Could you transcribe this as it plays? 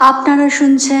আপনারা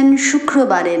শুনছেন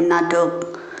শুক্রবারের নাটক,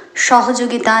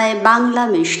 সহযোগিতায় বাংলা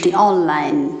মিষ্টি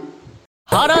অনলাইন।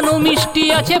 হারানো মিষ্টি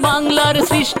আছে বাংলার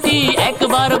সৃষ্টি,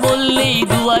 একবার বললেই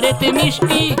দুয়ারেতে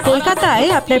মিষ্টি। কলকাতায়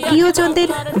আপনার প্রিয়জনদের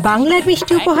বাংলার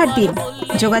মিষ্টি উপহার দিন।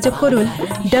 যোগাযোগ করুন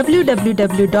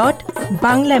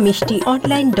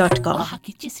www.banglamishtionline.com।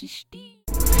 সৃষ্টি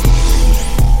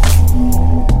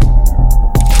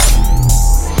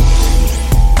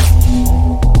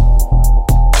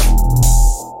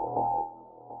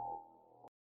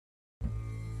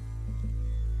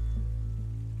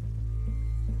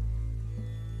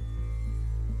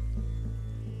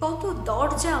কত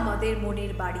দরজা আমাদের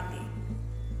মনের বাড়িতে,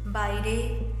 বাইরে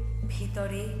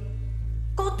ভিতরে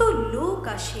কত লোক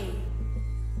আসে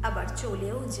আবার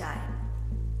চলেও যায়।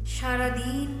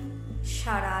 সারাদিন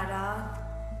সারা রাত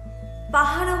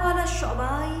পাহারাওয়ালা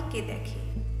সবাইকে দেখে,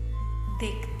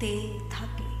 দেখতে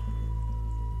থাকে।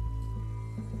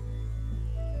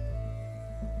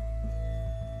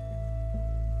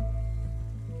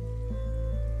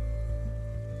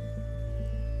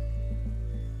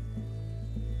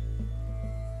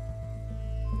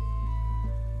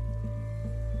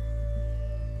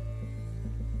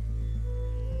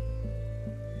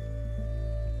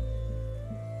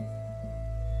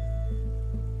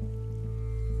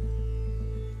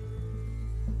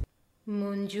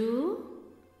 মঞ্জু,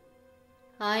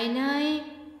 আয়নায়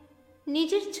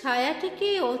নিজের ছায়াটাকে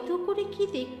অত করে কি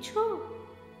দেখছো?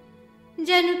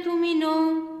 যেন তুমি নও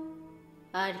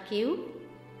আর কেউ।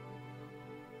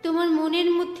 তোমার মনের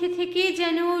মধ্যে থেকে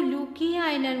যেন লুকিয়ে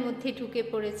আয়নার মধ্যে ঢুকে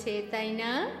পড়েছে, তাই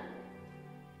না?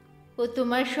 ও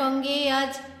তোমার সঙ্গে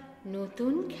আজ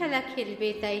নতুন খেলা খেলবে,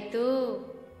 তাই তো?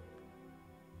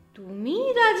 তুমি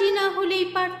রাজি না হলেই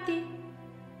পারতে।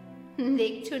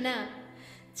 দেখছো না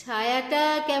ছায়াটা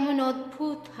কেমন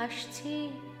অদ্ভুত হাসছে,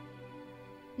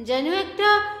 যেন একটা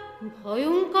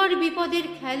ভয়ঙ্কর বিপদের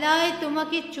খেলায়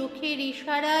তোমাকে চোখের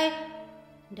ইশারায়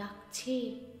ডাকছে।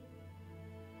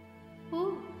 ও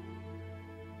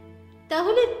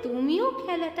তাহলে তুমিও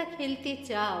খেলাটা খেলতে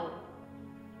চাও?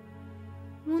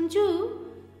 মঞ্জু,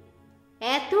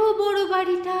 এত বড়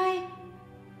বাড়িটায়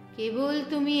কেবল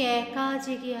তুমি একা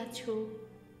জেগে আছো।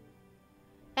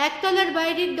 একতলার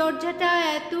বাইরের দরজাটা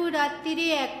এত রাত্রিরে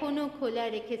এখনো খোলা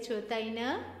রেখেছো, তাই না?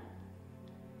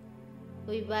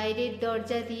 ওই বাইরের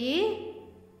দরজা দিয়ে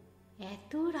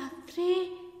এত রাত্রে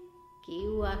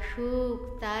কেউ আসুক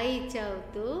তাই চাও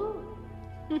তো?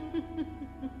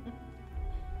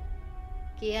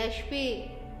 কে আসবে?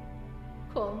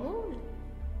 কমল?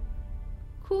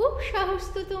 খুব সাহস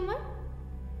তো তোমার।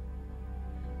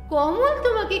 কমল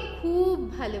তোমাকে খুব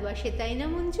ভালোবাসে, তাই না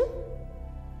মঞ্জু?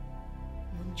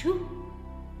 মঞ্জু,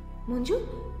 মঞ্জু,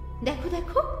 দেখো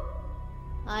দেখো,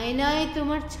 আয়নায়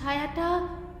তোমার ছায়াটা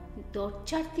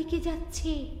দরজার দিকে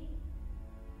যাচ্ছে।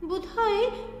 বোধহয়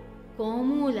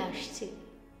কমল আসছে।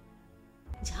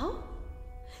 যাও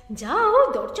যাও,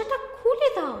 দরজাটা খুলে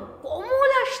দাও,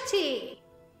 কমল আসছে।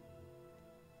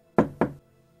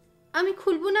 আমি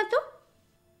খুলবো না তো?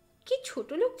 কি ছোট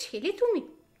লোক ছেলে তুমি!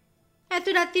 এত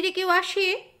রাত্রিরে কেউ আসে?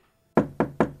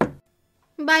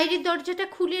 বাইরের দরজাটা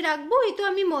খুলে রাখবো, এ তো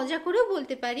আমি মজা করেও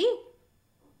বলতে পারি।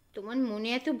 তোমার মনে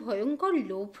এত ভয়ঙ্কর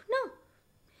লোভ না?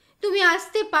 তুমি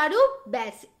আসতে পারো,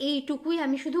 ব্যাস এইটুকুই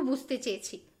আমি শুধু বুঝতে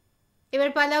চেয়েছি। এবার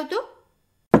পালাও তো।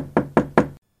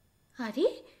 আরে,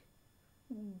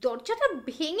 দরজাটা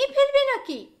ভেঙে ফেলবে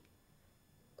নাকি?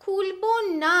 খুলবো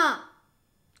না।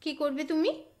 কি করবে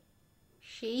তুমি?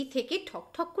 সেই থেকে ঠক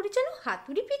ঠক করে যেন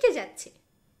হাতুড়ি পিটে যাচ্ছে।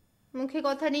 মুখে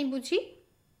কথা নেই বুঝি?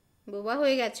 বোবা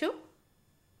হয়ে গেছো?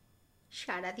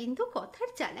 সারাদিন তো কথার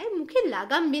জ্বালায় মুখে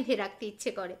লাগাম বেঁধে রাখতে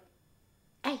ইচ্ছে করে।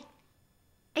 এই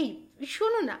এই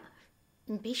শোনো না,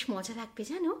 বেশ মজা লাগবে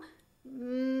জানো।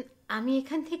 আমি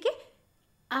এখান থেকে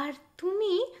আর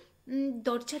তুমি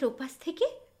দরজার ওপাশ থেকে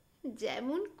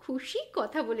যেমন খুশি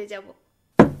কথা বলে যাব।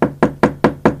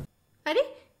 আরে,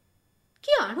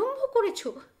 কি আরম্ভ করেছো?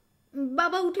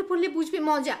 বাবা উঠে পড়লে বুঝবে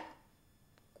মজা।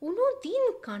 কোনো দিন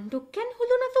কাণ্ডজ্ঞান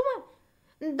হলো না তোমার?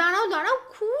 দাঁড়াও দাঁড়াও,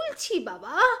 খুলছি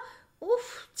বাবা। উফ,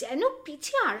 যেন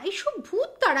পিছে 250 ভূত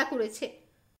তাড়া করেছে।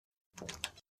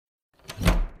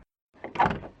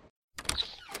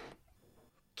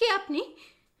 কে আপনি?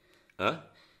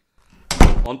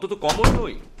 অন্তত কমল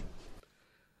নই।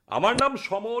 আমার নাম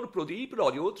সমর, প্রদীপ,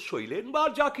 রজত, শৈলেন বা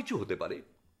যা কিছু হতে পারে।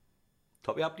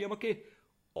 তবে আপনি আমাকে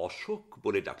অশোক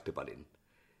বলে ডাকতে পারেন।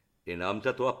 এ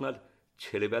নামটা তো আপনার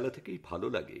ছেলেবেলা থেকেই ভালো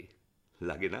লাগে,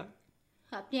 লাগে না?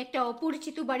 আপনি একটা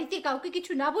অপরিচিত বাড়িতে কাউকে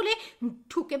কিছু না বলে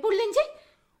ঢুকে পড়লেন যে?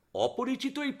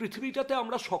 অপরিচিত এই পৃথিবীটাতে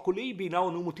আমরা সকলেই বিনা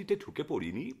অনুমতিতে ঢুকে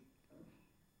পড়িনি।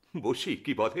 বসি,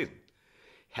 কি বলেন?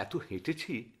 এত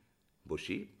হেঁটেছি,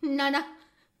 বসি। না না,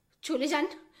 চলে যান,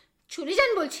 চলে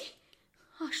যান বলছি।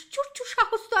 আশ্চর্য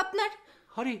সাহস তো আপনার।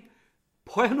 আরে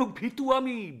ভয়ানক ভীতু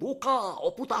আমি, বোকা,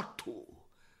 অপদার্থ।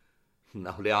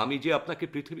 না হলে আমি যে আপনাকে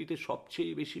পৃথিবীতে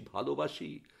সবচেয়ে বেশি ভালোবাসি,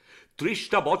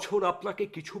 30টা বছর আপনাকে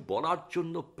কিছু বলার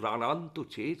জন্য প্রাণান্ত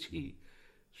চেয়েছি,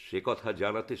 সে কথা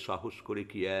জানাতে সাহস করে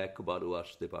কি একবারও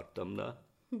আসতে পারতাম না?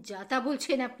 যা তা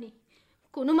বলছেন আপনি,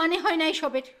 কোনো মানে হয় না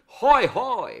এসবের। হয়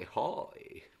হয় হয়,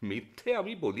 মিথ্যে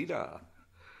আমি বলি না।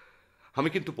 আমি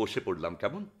কিন্তু বসে পড়লাম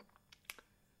কেমন।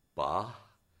 বাহ,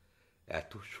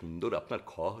 এত সুন্দর আপনার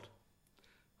ঘর,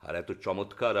 আর এত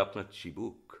চমৎকার আপনার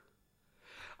চিবুক।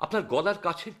 আপনার গলার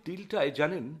কাছের তিলটায়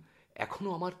জানেন এখনো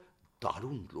আমার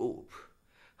দারুণ লোভ।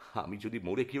 আমি যদি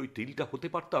মরে কি ওই তিলটা হতে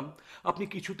পারতাম, আপনি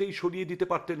কিছুতেই সরিয়ে দিতে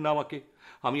পারতেন না আমাকে।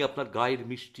 আমি আপনার গায়ের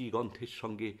মিষ্টি গন্ধের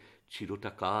সঙ্গে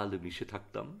চিরটা কাল মিশে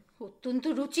থাকতাম। অত্যন্ত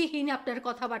রুচিহীন আপনার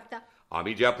কথাবার্তা।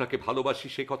 আমি যে আপনাকে ভালোবাসি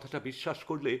সে কথাটা বিশ্বাস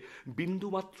করলে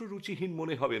বিন্দুমাত্র রুচিহীন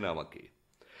মনে হবে না আমাকে।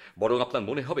 বরং আপনার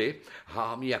মনে হবে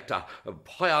আমি একটা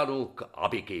ভয়ানক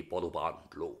আবেগে পরবান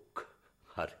লোক।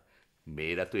 আর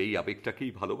মেয়েরা তো এই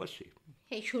আবেগটাকেই ভালোবাসে।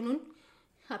 এই শুনুন,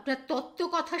 আপনার তত্ত্ব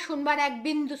কথা শুনবার এক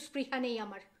বিন্দু স্পৃহা নেই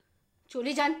আমার।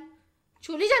 চলে যান,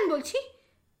 চলে যান বলছি,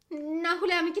 না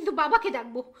হলে আমি কিন্তু বাবাকে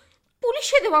ডাকবো।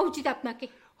 পুলিশে দেওয়া উচিত আপনাকে।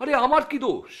 আরে আমার কি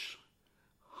দোষ?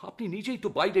 আপনি নিজেই তো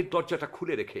বাইরের দরজাটা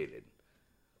খুলে রেখে এলেন।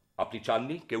 আপনি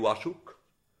চাননি কেউ আসুক,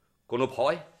 কোনো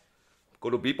ভয়,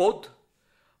 কোনো বিপদ।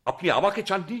 আপনি আমাকে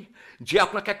চাননি যে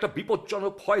আপনাকে একটা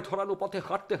বিপজ্জনক ভয় ধরানো পথে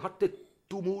হাঁটতে হাঁটতে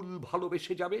তুমুল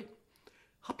ভালোবেসে যাবে।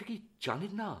 আপনি কি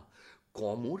জানেন না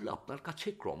কমল আপনার কাছে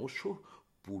ক্রমশ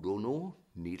পুরনো,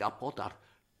 নিরাপদ আর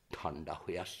ঠান্ডা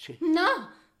হয়ে আসছে? না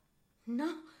না,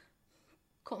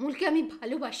 কমলকে আমি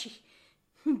ভালোবাসি,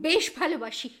 বেশ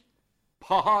ভালোবাসি।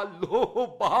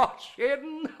 ভালোবাসেন?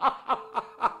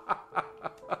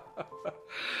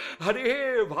 আরে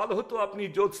ভালো তো, আপনি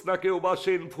জ্যোৎস্নাকেও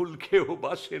বাসেন, ফুলকেও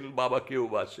বাসেন, বাবাকেও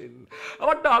বাসেন,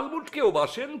 আবার ডালমুটকেও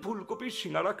বাসেন, ফুলকপির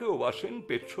সিঙ্গারাকেও বাসেন,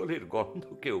 পেট্রোলের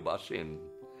গন্ধকেও বাসেন।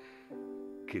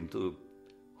 কিন্তু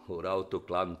ওরাও তো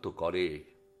ক্লান্ত করে,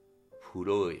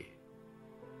 ফুরোয়।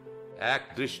 এক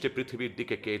দৃষ্টে পৃথিবীর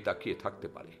দিকে কে তাকিয়ে থাকতে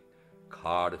পারে?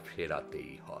 ঘাড়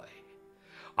ফেরাতেই হয়।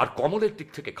 আর কমলের দিক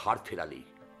থেকে ঘাড় ফেরালেই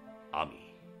আমি।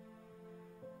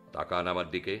 তাকান আমার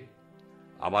দিকে,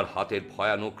 আমার হাতের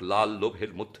ভয়ানক লাল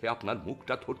লোভের মধ্যে আপনার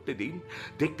মুখটা ধরতে দিন,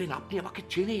 দেখবেন আপনি আমাকে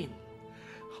চেনেন।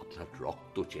 আপনার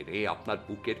রক্ত চেনে, আপনার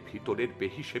বুকের ভিতরের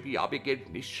বেহিসেবি আবেগের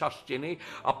নিঃশ্বাস চেনে,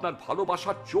 আপনার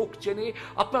ভালোবাসার চোখ চেনে,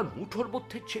 আপনার মুঠোর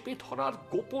মধ্যে চেপে ধরার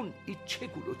গোপন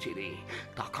ইচ্ছেগুলো চেনে।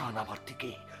 তাকান আমার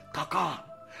দিকে, তাকান।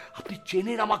 আপনি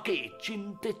চেনেন আমাকে,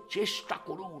 চিনতে চেষ্টা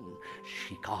করুন,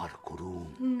 স্বীকার করুন।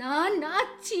 না না,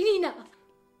 চিনি না,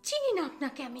 চিনি না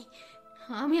আপনাকে। আমি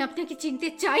আমি আপনাকে চিনতে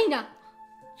চাই না।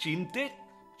 চিনতে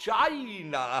চাই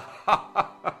না?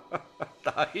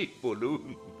 তাই বলুন।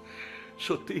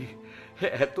 সত্যি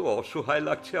এত অসহায়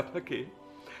লাগছে আপনাকে?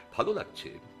 ভালো লাগছে।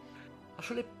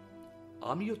 আসলে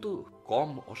আমিও তো কম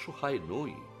অসহায়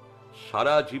নই।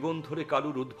 সারা জীবন ধরে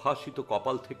কারুর উদ্ভাসিত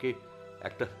কপাল থেকে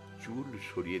একটা চুল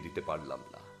সরিয়ে দিতে পারলাম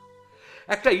না।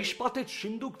 একটা ইস্পাতের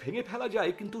সিন্দুক ভেঙে ফেলা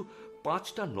যায়, কিন্তু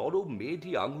 5টা নরম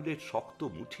মেয়েদি আঙুলের শক্ত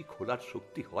মুঠি খোলার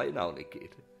শক্তি হয় না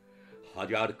অনেকের।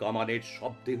 1000 কামানের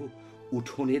শব্দেও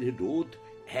উঠোনের রোদ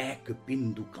এক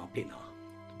বিন্দু কাঁপে না।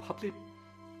 ভাবলে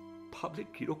ভাবলে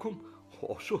কিরকম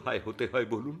অসহায় হতে হয়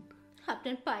বলুন।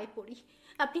 আপনার পায়ে পড়ি,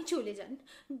 আপনি চলে যান।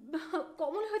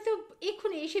 কমল হয়তো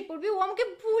এক্ষুনি এসে পড়বে, ও আমাকে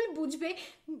ভুল বুঝবে,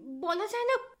 বলা যায়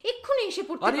না, এক্ষুনি এসে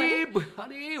পড়তে আরে পারে।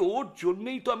 আরে ওর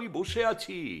জন্যই তো আমি বসে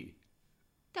আছি।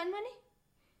 তার মানে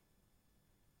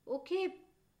ওকে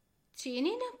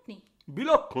চেনেন আপনি?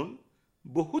 বিলক্ষণ,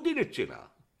 বহুদিনের চেনা।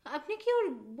 আপনি কি ওর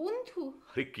বন্ধু?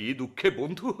 আরে কি দুঃখে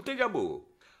বন্ধু হতে যাব?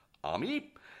 আমি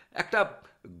একটা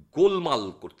গোলমাল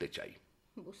করতে চাই।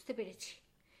 বুঝতে পেরেছি,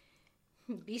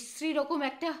 বিশ্রী রকম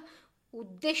একটা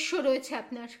উদ্দেশ্য রয়েছে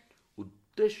আপনার।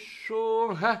 উদ্দেশ্য?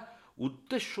 হ্যাঁ,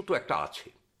 উদ্দেশ্য তো একটা আছে।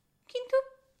 কিন্তু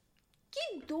কি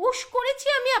দোষ করেছি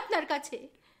আমি আপনার কাছে?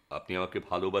 আপনি আমাকে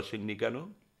ভালোবাসেননি কেন?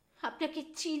 আপনাকে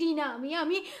চিনি না আমি।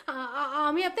 আমি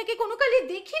আমি আপনাকে কোনো কালে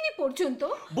দেখিনি পর্যন্ত।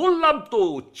 বললাম তো,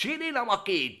 চেনেন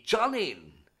আমাকে, জানেন,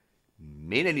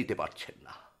 মেনে নিতে পারছেন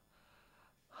না।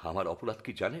 আমার অপরাধ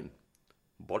কি জানেন?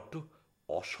 বড্ড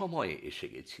অসময়ে এসে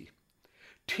গেছি।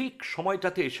 ঠিক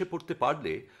সময়টাতে এসে পড়তে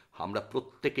পারলে আমরা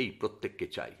প্রত্যেকেই প্রত্যেককে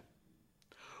চাই।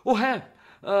 ও হ্যাঁ,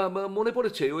 মনে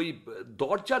পড়েছে, ওই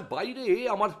দরজার বাইরে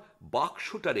আমার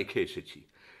বাক্সটা রেখে এসেছি।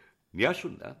 নিয়ে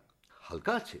আসুন না,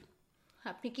 হালকা আছে।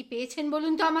 আপনি কি পেয়েছেন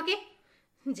বলুন তো আমাকে?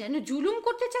 যেন জুলুম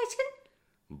করতে চাইছেন।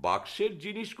 বাক্সের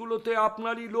জিনিসগুলোতে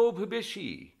আপনারই লোভ বেশি।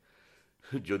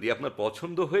 যদি আপনার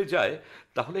পছন্দ হয়ে যায়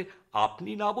তাহলে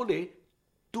আপনি না বলে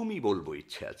তুমি বলবো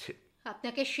ইচ্ছে আছে।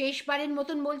 আপনাকে শেষবারের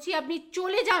মতন বলছি, আপনি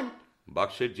চলে যান।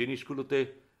 বাক্সের জিনিসগুলোতে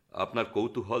আপনার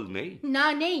কৌতূহল নেই? না,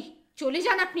 নেই। চলে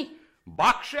যান আপনি।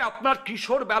 বাক্সে আপনার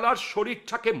কিশোর বেলার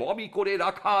শরীরটাকে মমি করে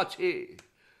রাখা আছে,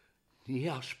 নিয়ে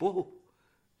আসবো,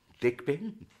 দেখবেন।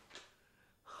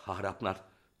 আর আপনার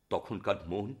তখনকার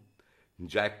মন,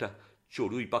 যা একটা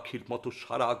চড়ুই পাখির মতো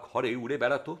সারা ঘরে উড়ে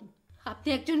বেড়াতো। আপনি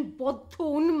একজন বদ্ধ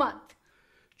উন্মাদ।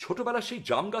 ছোটবেলা সেই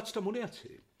জাম গাছটা মনে আছে?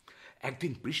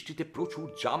 একদিন বৃষ্টিতে প্রচুর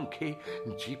জাম খেয়ে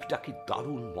জিভটা কি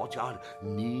দারুণ মজার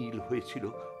নীল হয়েছিল,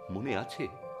 মনে আছে?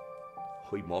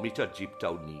 ওই মমিটার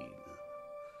জিভটাও নীল।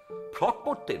 ফ্রক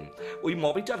পরতেন, ওই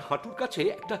মমিটার হাঁটুর কাছে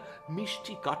একটা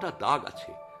মিষ্টি কাটা দাগ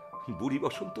আছে। বুড়ি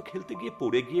বসন্ত খেলতে গিয়ে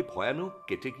পড়ে গিয়ে ভয়ানক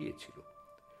কেটে গিয়েছিল।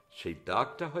 সেই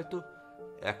দাগটা হয়তো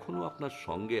এখনো আপনার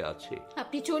সঙ্গে আছে।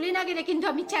 আপনি চলে না গেলে কিন্তু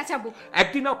আমি চেঁচাবো।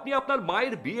 একদিন আপনি আপনার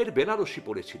মায়ের বিয়ের বেনারসি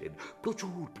পরেছিলেন,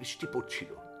 প্রচুর বৃষ্টি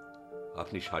পড়ছিল।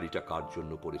 আপনি শাড়িটা কার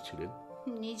জন্য পরেছিলেন?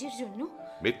 নিজের জন্য।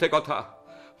 মিথ্যে কথা।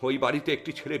 ওই বাড়িতে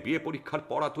একটি ছেলে বিয়ে পরীক্ষার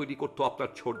পড়া তৈরি করতো আপনার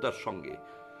ছোটদার সঙ্গে।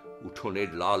 উঠোনের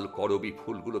লাল করবি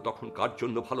ফুলগুলো তখন কার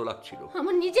জন্য ভালো লাগছিল?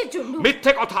 আমার নিজের জন্য।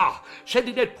 মিথ্যে কথা।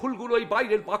 সেদিনের ফুলগুলো ওই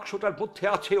বাইরের বাক্সটার মধ্যে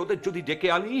আছে, ওদের যদি ডেকে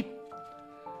আনি।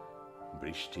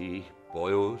 বৃষ্টি,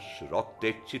 বয়স,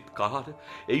 রক্তের চিৎকার,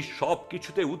 এই সব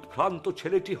কিছুতে উদ্ভ্রান্ত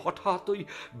ছেলেটি হঠাৎ ওই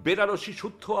বেনারসি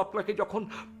শুদ্ধ আপনাকে যখন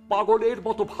পাগলের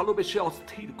মতো ভালোবেসে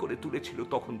অস্থির করে তুলেছিল,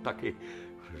 তখন তাকে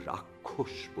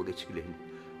রাক্ষস বলেছিলেন,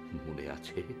 মনে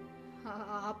আছে?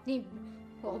 আপনি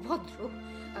অভদ্র।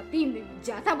 আপনি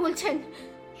যা তা বলছেন।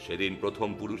 সেদিন প্রথম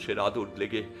পুরুষের আদর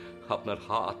লেগে আপনার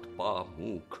হাত, পা,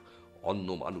 মুখ অন্য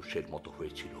মানুষের মতো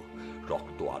হয়েছিল,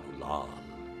 রক্ত আরো লাল।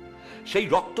 সেই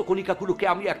রক্ত কণিকাগুলোকে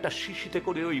আমি একটা শিশিতে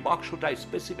করে ওই বাক্সটায়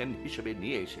স্পেসিমেন হিসেবে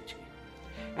নিয়ে এসেছি।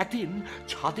 একদিন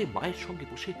ছাদে মায়ের সঙ্গে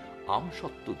বসে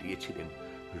আমসত্ত্ব দিয়েছিলেন,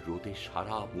 রোদে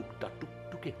সারা মুখটা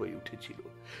টুকটুকে হয়ে উঠেছিল।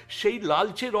 সেই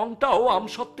লালচে রংটাও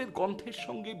আমসত্ত্বের গন্ধের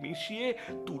সঙ্গে মিশিয়ে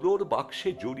তুলোর বাক্সে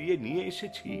জড়িয়ে নিয়ে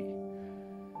এসেছি।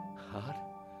 আর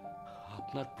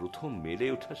আপনার প্রথম মেলে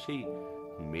ওঠা সেই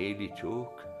মেয়েলি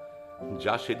চোখ,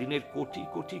 যা সেদিনের কোটি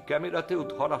কোটি ক্যামেরাতেও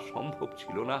ধরা সম্ভব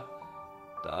ছিল না,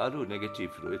 তারও নেগেটিভ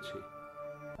রয়েছে।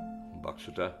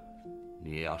 বাক্সটা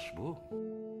নিয়ে আসবো?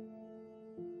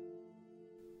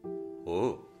 ও,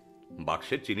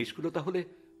 বাক্সের জিনিসগুলো তাহলে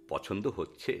পছন্দ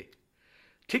হচ্ছে।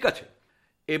 ঠিক আছে,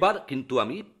 এবার কিন্তু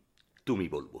আমি তুমি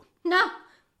বলবো। না,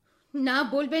 না,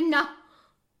 বলবেন না।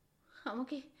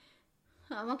 আমাকে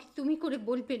আমাকে তুমি করে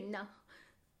বলবেন না।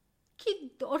 কি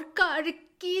দরকার,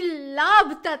 কি লাভ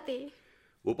তাতে?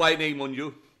 উপায় নেই মঞ্জু,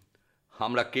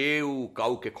 আমরা কেউ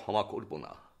কাউকে ক্ষমা করব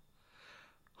না।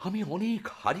 আমি অনেক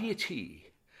হারিয়েছি।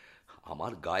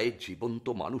 আমার গায়ে জীবন্ত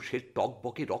মানুষের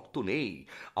টকবকে রক্ত নেই,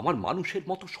 আমার মানুষের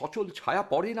মতো সচল ছায়া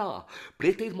পড়ে না,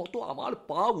 প্রেতের মতো আমার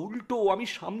পা উল্টো, আমি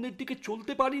সামনের দিকে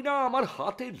চলতে পারি না, আমার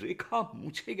হাতের রেখা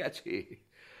মুছে গেছে।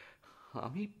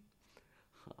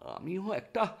 আমিও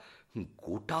একটা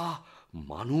গোটা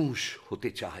মানুষ হতে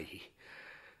চাই।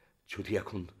 যদি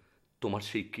এখন তোমার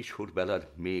সেই কিশোর বেলার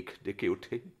মেঘ ডেকে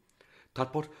ওঠে,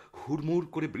 তারপর হুড়মুড়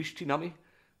করে বৃষ্টি নামে,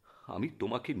 আমি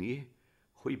তোমাকে নিয়ে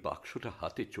ওই বাক্সটা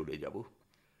হাতে চলে যাব।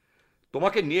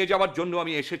 তোমাকে নিয়ে যাওয়ার জন্য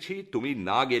আমি এসেছি, তুমি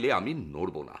না গেলে আমি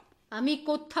নড়ব না। আমি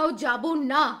কোথাও যাব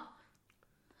না।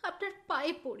 আপনার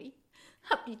পায়ে পড়ি,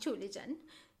 আপনি চলে যান।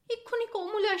 এক্ষুনি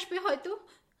কমলে আসবে হয়তো।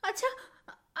 আচ্ছা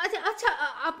আচ্ছা আচ্ছা,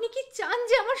 আপনি কি চান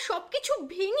যে আমার সবকিছু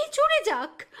ভেঙে চড়ে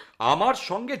যাক? আমার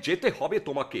সঙ্গে যেতে হবে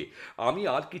তোমাকে। আমি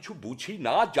আর কিছু বুঝি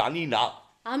না, জানি না।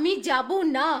 আমি যাব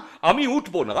না। আমি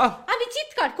উঠবো না। আমি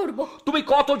চিৎকার করব। তুমি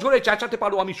কত জোরে চেঁচাতে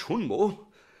পারো আমি শুনবো।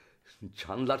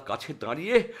 জানলার কাছে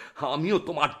দাঁড়িয়ে আমিও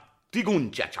তোমার দ্বিগুণ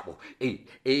চেঁচাবো। এই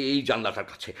এই জানলাটার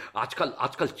কাছে।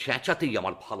 আজকাল চেঁচাতেই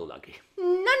আমার ভালো লাগে।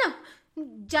 না না,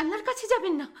 জানলার কাছে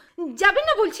যাবেন না, যাবেন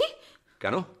না বলছি।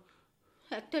 কেন?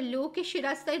 একটা লোক এসে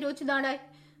রাস্তায় রোজ দাঁড়ায়,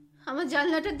 আমার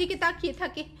জানলাটার দিকে তাকিয়ে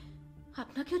থাকে।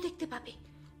 আপনাকেও দেখতে পাবে।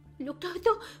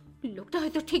 লোকটা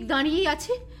হয়তো ঠিক দাঁড়িয়েই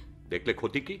আছে। দেখলে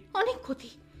ক্ষতি কি? অনেক ক্ষতি।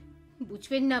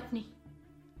 বুঝবেন না আপনি।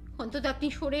 অন্তত আপনি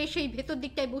সরে এসে ভেতর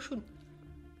দিকটায় বসুন,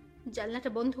 জানলাটা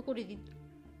বন্ধ করে দিন।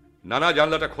 না না,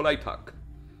 জানলাটা খোলাই থাক,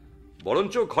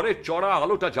 বরঞ্চ ঘরের চড়া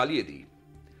আলোটা জ্বালিয়ে দিই।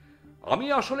 আমি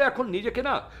আসলে এখন নিজেকে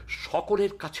না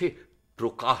সকলের কাছে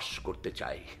প্রকাশ করতে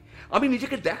চাই। আমি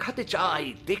নিজেকে দেখাতে চাই,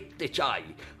 দেখতে চাই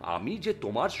আমি যে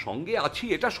তোমার সঙ্গে আছি,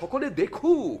 এটা সকলে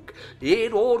দেখুক,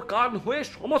 এর ওর কান হয়ে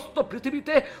সমস্ত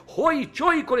পৃথিবীতে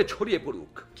হইচই করে ছড়িয়ে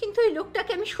পড়ুক। কিন্তু এই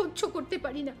লোকটাকে আমি সহ্য করতে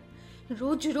পারি না।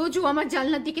 রোজ রোজও আমার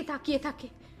জানলার দিকে তাকিয়ে থাকে।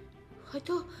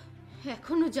 হয়তো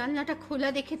এখনো জানলাটা খোলা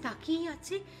দেখে তাকিয়ে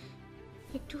আছে।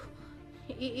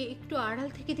 একটু আড়াল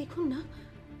থেকে দেখুন না,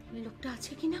 লোকটা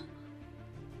আছে কিনা।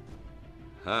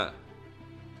 হ্যাঁ,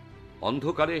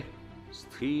 অন্ধকারে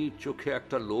স্থির চোখে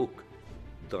একটা লোক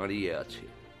দাঁড়িয়ে আছে।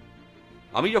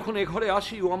 আমি যখন এ ঘরে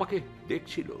আসি ও আমাকে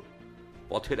দেখছিল,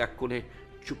 পথের এক কোণে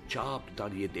চুপচাপ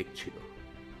দাঁড়িয়ে দেখছিল।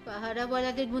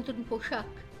 পাহারাওয়ালাদের মতন পোশাক।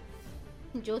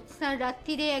 জ্যোৎস্নার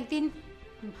রাত্রিরে একদিন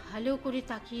ভালো করে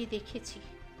তাকিয়ে দেখেছি।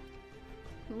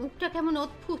 মুখটা কেমন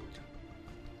অদ্ভুত,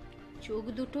 চোখ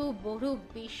দুটো বড়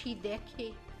বেশি দেখে,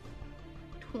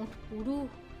 ঠোঁট পুরু,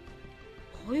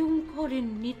 ভয়ঙ্কর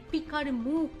নির্বিকার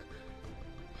মুখ।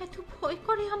 এত ভয়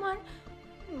করে আমার,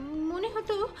 মনে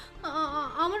হতো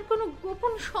আমার কোনো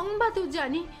গোপন সংবাদও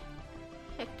জানে।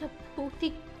 একটা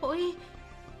ভৌতিক ভয়ে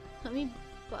আমি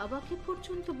বাবাকে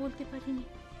পর্যন্ত বলতে পারিনি।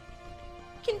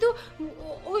 কিন্তু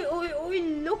ওই ওই ওই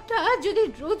লোকটা যদি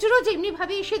রোজ রোজ এমনি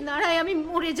ভাবে এসে দাঁড়ায়, আমি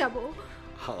মরে যাব।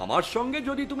 আমার সঙ্গে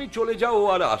যদি তুমি চলে যাও ও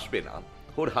আর আসবে না,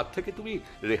 ওর হাত থেকে তুমি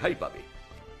রেহাই পাবে।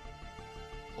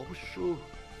 অবশ্য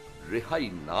রেহাই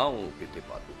নাও পেতে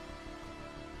পারো।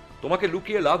 তোমাকে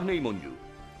লুকিয়ে লাভ নেই মঞ্জু।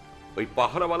 ওই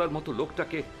পাহারাওয়ালার মতো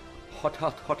লোকটাকে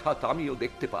হঠাৎ হঠাৎ আমিও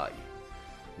দেখতে পাই।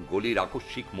 গলির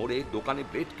আকস্মিক মোড়ে দোকানে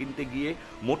ব্রেড কিনতে গিয়ে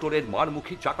মোটরের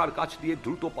মারমুখী চাকার কাছ দিয়ে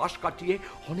দ্রুত পাশ কাটিয়ে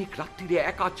অনেক রাত্রিরে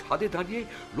একা ছাদে দাঁড়িয়ে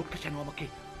লোকটা যেন আমাকে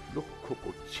লক্ষ্য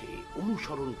করছে,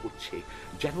 অনুসরণ করছে,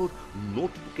 যেন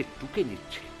নোটবুকে টুকে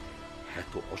নিচ্ছে।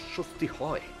 এত অস্বস্তি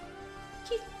হয়।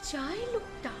 কি চায়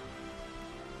লোকটা?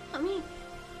 আমি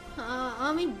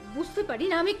আমি বুঝতে পারি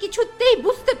না, আমি কিছুতেই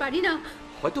বুঝতে পারি না।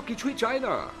 হয়তো কিছুই চায়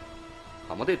না,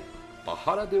 আমাদের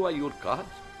পাহারা দেওয়াই ওর কাজ।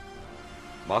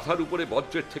 মাথার উপরে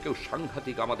বজ্রের থেকেও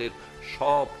সাংঘাতিক আমাদের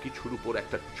সব কিছুর উপর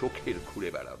একটা চোখের ঘুরে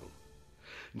বেড়ানো।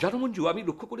 জানো মঞ্জু, আমি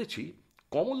লক্ষ্য করেছি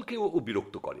কমলকে ও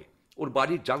বিরক্ত করে। ওর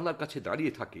বাড়ির জানলার কাছে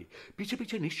দাঁড়িয়ে থাকে, পিছে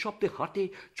পিছে নিঃশব্দে হাঁটে,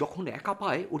 যখন একা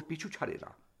পায় ওর পিছু ছাড়ে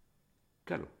না।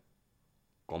 কেন,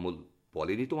 কমল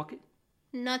বলেনি তোমাকে?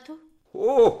 না তো।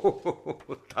 ও,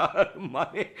 তার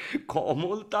মানে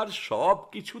কমল তার সব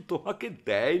কিছু তোমাকে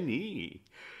দেয়নি?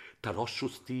 তার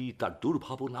অস্বস্তি, তার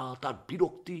দুর্ভাবনা, তার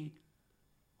বিরক্তি।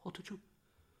 অথচ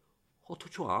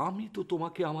অথচ আমি তো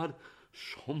তোমাকে আমার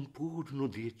সম্পূর্ণ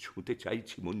দিয়ে ছুঁতে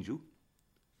চাইছি মঞ্জু।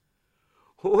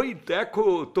 ওই দেখো,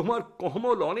 তোমার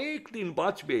কমল অনেক দিন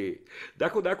বাঁচবে।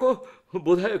 দেখো দেখো,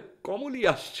 বোধহয় কমলই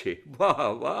আসছে। বাহ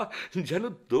বাহ, যেন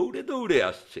দৌড়ে দৌড়ে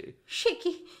আসছে। সে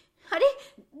কি? আরে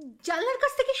জানলার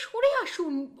কাছ থেকে সরে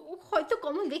আসুন, ও হয়তো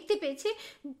কমল দেখতে পেয়েছে।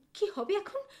 কি হবে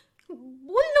এখন?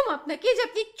 বললাম আপনাকে যে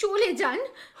আপনি চলে যান।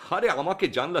 আরে আমাকে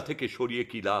জানলা থেকে সরিয়ে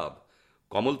কি লাভ?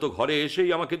 কমল তো ঘরে এসেই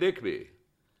আমাকে দেখবে।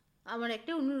 আমার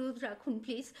একটা অনুরোধ রাখুন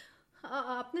প্লিজ,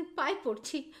 আপনার পায়ে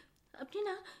পড়ছি। আপনি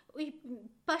না ওই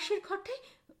পাশের ঘরটায়,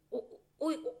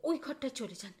 ওই ওই ঘরটায়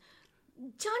চলে যান।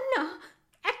 যান না,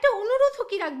 একটা অনুরোধও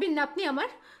কি রাখবেন না আপনি আমার?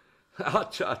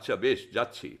 আচ্ছা আচ্ছা, বেশ,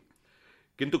 যাচ্ছি।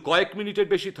 কিন্তু কয়েক মিনিটের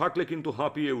বেশি থাকলে কিন্তু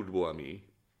হাঁপিয়ে উঠবো আমি।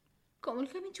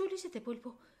 কমলকে আমি চলে যেতে বলবো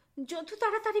যত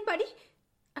তাড়াতাড়ি পারি।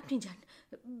 আপনি যান,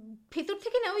 ভেতর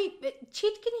থেকে না ওই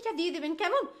ছিটকিনিটা দিয়ে দেবেন,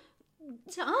 কেমন?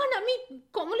 যান, আমি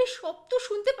কমলের শব্দ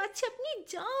শুনতে পাচ্ছি, আপনি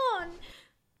যান।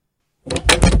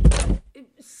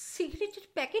 সিগারেটের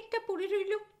প্যাকেটটা পড়ে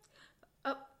রইল,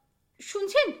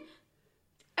 শুনছেন?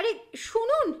 আরে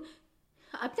শুনুন,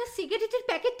 আপনার সিগারেটের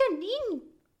প্যাকেটটা নিন,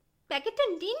 প্যাকেটটা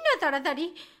নিন না তাড়াতাড়ি।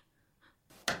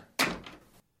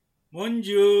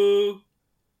 মঞ্জু,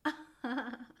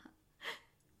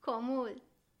 কমল,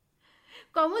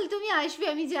 কমল তুমি আসবে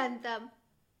আমি জানতাম।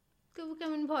 তবু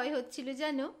কেমন ভয় হচ্ছিল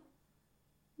জানো,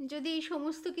 যদি এই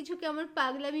সমস্ত কিছুকে আমার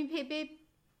পাগলামি ভেবে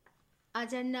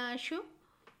আজ আর না আসো।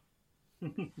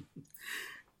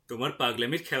 তোমার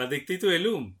পাগলামির খেলা দেখতেই তো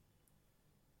এলুম।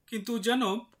 কিন্তু জানো,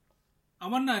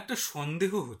 আমার না একটা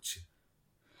সন্দেহ হচ্ছে।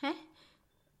 হ্যাঁ,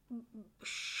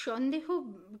 সন্দেহ?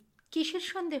 কিসের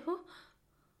সন্দেহ?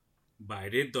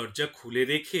 বাইরের দরজা খুলে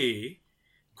রেখে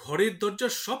ঘরের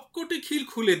দরজার সবকটি খিল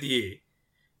খুলে দিয়ে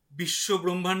বিশ্ব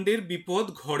ব্রহ্মাণ্ডের বিপদ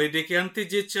ঘরে ডেকে আনতে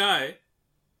যে চায়,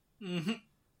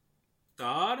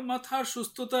 তার মাথার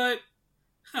সুস্থতায়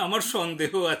আমার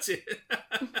সন্দেহ আছে।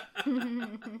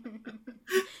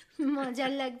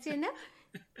 মজার লাগছে না?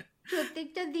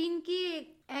 প্রত্যেকটা দিন কি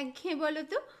একঘেয়ে বলো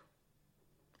তো?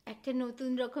 একটা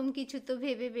নতুন রকম কিছু তো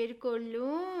ভেবে বের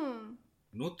করলুম।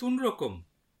 নতুন রকম?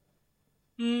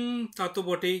 তা তো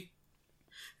বটেই।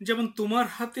 যেমন তোমার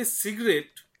হাতে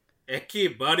সিগারেট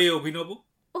একেবারে অভিনব।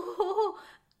 ও,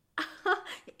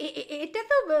 এটা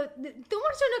তো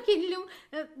তোমার জন্য কিনলুম।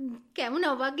 কেমন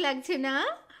অবাক লাগছে না?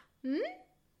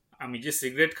 আমি যে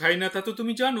সিগারেট খাই না তা তো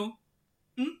তুমি জানো।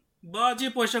 বাজে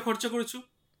পয়সা খরচা করেছো।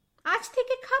 আজ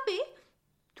থেকে খাবে?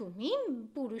 তুমি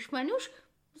পুরুষ মানুষ,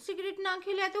 সিগারেট না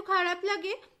খেলে এত খারাপ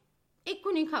লাগে?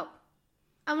 এক্ষুনি খাও,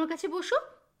 আমার কাছে বসো,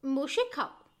 বসে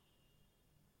খাও।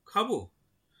 খাবো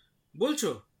বলছো?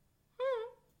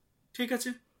 ঠিক আছে,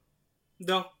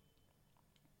 দাও।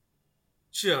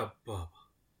 যা বাবা,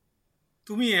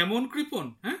 তুমি এমন কৃপণ?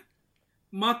 হ্যাঁ,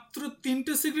 মাত্র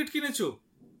 3টে সিগারেট কিনেছো?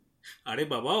 আরে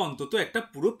বাবা, অন্তত একটা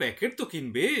পুরো প্যাকেট তো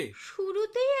কিনবে।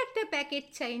 শুরুতেই একটা প্যাকেট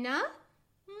চাই না?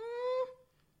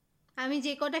 আমি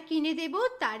যে কটা কিনে দেব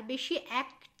তার বেশি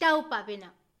একটাও পাবে না,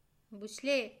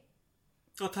 বুঝলে?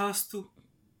 তথাস্তু।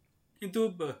 কিন্তু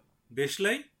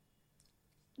দেশলাই?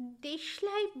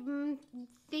 দেশলাই?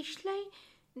 দেশলাই?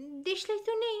 দেশলাই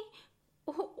তো নেই।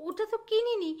 ওটা তো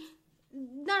কিনিনি।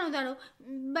 দাঁড়ো দাঁড়ো,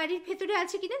 বাড়ির ভেতরে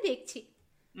আছে কিনা দেখছি।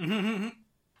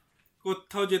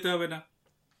 কোথাও যেতে হবে না,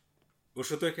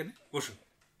 বসো তো এখানে, বসো।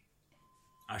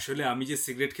 আসলে আমি যে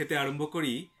সিগারেট খেতে আরম্ভ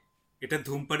করি, এটা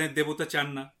ধূমপানের দেবতা চান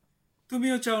না,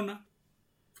 তুমিও চাও না,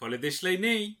 ফলে দেশলাই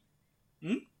নেই।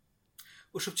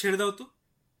 ওসব ছেড়ে দাও তো।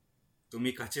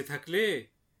 তুমি কাছে থাকলে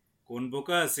কোন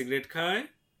বোকা সিগারেট খায়?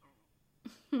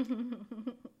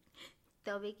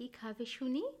 তবে কি খাবে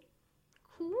শুনি?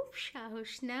 খুব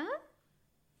সাহস না?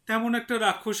 তেমন একটা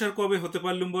রাক্ষস আর কবে হতে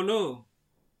পারলুম বলো?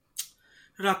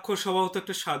 রাক্ষস হওয়াও তো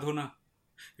একটা সাধনা,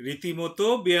 রীতিমতো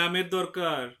ব্যায়ামের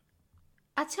দরকার।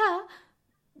 আচ্ছা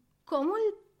কমল,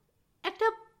 একটা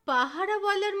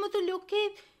পাহারাওয়ালার মতো লোককে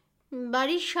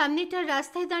বাড়ির সামনেটার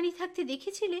রাস্তায় দাঁড়িয়ে থাকতে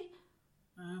দেখেছিলে?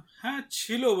 হ্যাঁ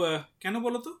ছিল। কেন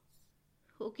বলো তো?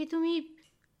 ওকে তুমি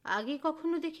আগে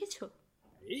কখনো দেখেছো?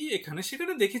 এই এখানে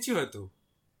সেখানে দেখেছি হয়তো।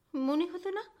 মনে হতো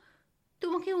না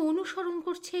তোমাকে অনুসরণ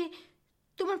করছে,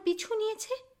 তোমার পিছু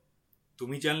নিয়েছে?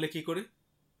 তুমি জানলে কি করে?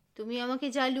 তুমি আমাকে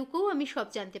যা লুকো আমি সব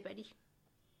জানতে পারি।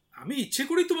 আমি ইচ্ছে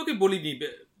করেই তোমাকে বলিনি,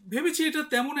 ভেবেছি এটা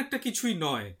তেমন একটা কিছুই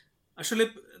নয়। আসলে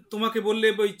তোমাকে বললে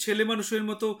ওই ছেলে মানুষের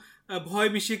মতো ভয়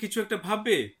মিশিয়ে কিছু একটা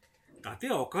ভাববে, তাতে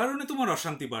অকারণে তোমার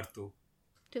অশান্তি বাড়তো।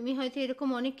 তুমি হয়তো এরকম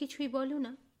অনেক কিছুই বলো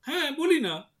না। হ্যাঁ, বলি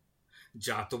না।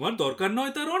 যা তোমার দরকার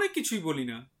নয় তার অনেক কিছুই বলি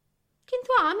না।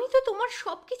 কিন্তু আমি তো তোমার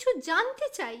সবকিছু জানতে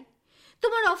চাই।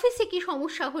 তোমার অফিসে কি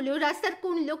সমস্যা হলো, রাস্তার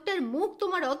কোন লোকটার মুখ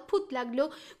তোমার অদ্ভুত লাগলো,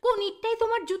 কোন ইটটাই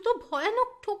তোমার জুতো ভয়ানক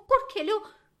ঠোক্কর খেলো,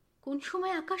 কোন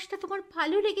সময় আকাশটা তোমার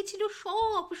ভালো লেগেছিল,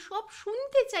 সব সব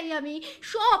শুনতে চাই আমি,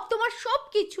 সব, তোমার সব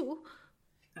কিছু।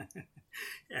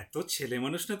 এত ছেলে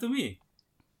মানুষ না তুমি,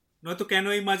 নয়তো কেন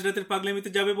এই মাঝরাতের পাগলামিতে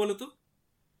যাবে বলো তো?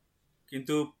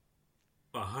 কিন্তু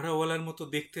পাহারাওয়ালার মতো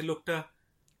দেখতে লোকটা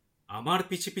আমার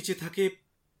পিছে পিছে থাকে,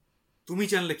 তুমি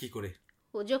জানলে কি করে?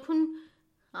 ও যখন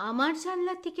আমার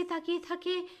জানলার দিকে তাকিয়ে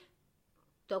থাকে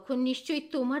তখন নিশ্চয়ই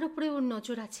তোমার উপরে ওর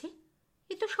নজর আছে।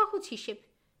 এ তো সহজ হিসেব।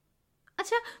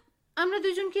 আচ্ছা, আমরা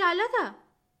দুজন কি আলাদা?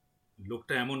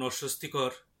 লোকটা এমন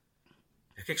অস্বস্তিকর,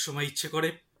 এক এক সময় ইচ্ছে করে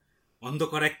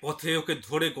অন্ধকার এক পথে ওকে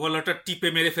ধরে গলাটা টিপে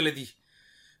মেরে ফেলে দিই।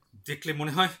 দেখলে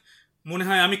মনে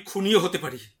হয় আমি খুনিও হতে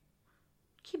পারি।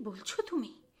 কি বলছো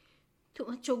তুমি?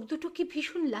 তোমার চোখ দুটো কি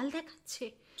ভীষণ লাল দেখাচ্ছে।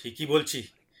 ঠিকই বলছি।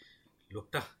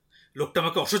 লোকটা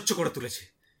আমাকে অসহ্য করে তুলেছে।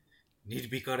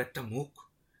 নির্বিকার একটা মুখ,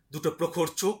 দুটো প্রখর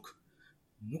চোখ,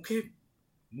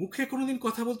 মুখে কোনোদিন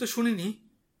কথা বলতে শুনিনি,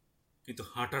 কিন্তু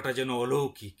হাঁটাটা যেন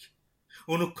অলৌকিক।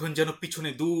 অনুক্ষণ যেন পিছনে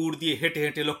দূর দিয়ে হেঁটে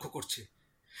হেঁটে লক্ষ্য করছে,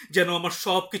 যেন আমার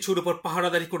সব কিছুর উপর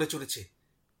পাহারাদারি করে চলেছে।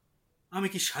 আমি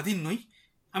কি স্বাধীন নই?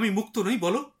 আমি মুক্ত নই?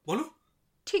 বলো বলো।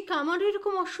 ঠিক আমারও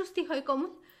এরকম অস্বস্তি হয়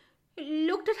কমল।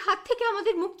 লোকটার হাত থেকে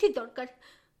আমাদের মুক্তির দরকার।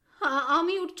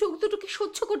 আমি ওর চোখ দুটোকে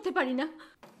সহ্য করতে পারি না।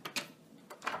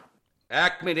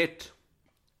 এক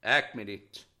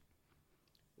মিনিট,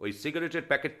 ওই সিগারেটের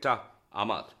প্যাকেটটা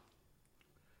আমার।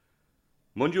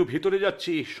 মঞ্জু, ভিতরে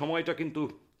যাচ্ছি, সময়টা কিন্তু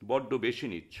বড্ড বেশি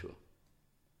নিচ্ছ।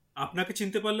 আপনাকে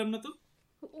চিনতে পারলাম না তো।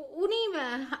 উনি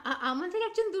আমাদের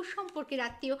একজন দুঃসম্পর্কের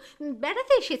আত্মীয়,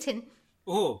 বেড়াতে এসেছেন।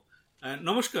 ও,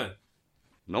 নমস্কার।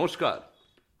 নমস্কার।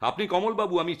 আপনি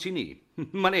কমলবাবু, আমি চিনি,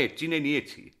 মানে চিনে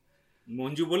নিয়েছি।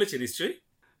 মঞ্জু বলেছে নিশ্চয়ই?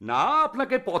 না,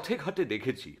 আপনাকে পথে ঘাটে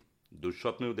দেখেছি,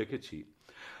 দুঃস্বপ্নেও দেখেছি।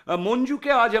 মঞ্জুকে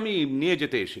আজ আমি নিয়ে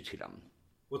যেতে এসেছিলাম।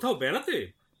 কোথাও বেড়াতে?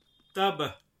 তা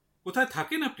কোথায়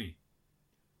থাকেন আপনি?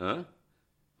 হ্যাঁ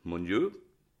মঞ্জু,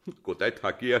 কোথায়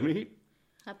থাকি আমি?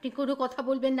 আপনি কোনো কথা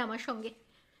বলবেন না আমার সঙ্গে।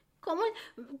 কমল,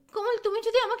 কমল, তুমি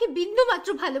যদি আমাকে বিন্দু মাত্র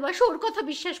ভালোবাসো ওর কথা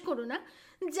বিশ্বাস করো না।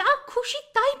 যা খুশি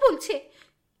তাই বলছে।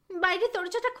 বাইরে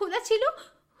দরজাটা খোলা ছিল,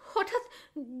 হঠাৎ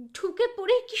ঢুকে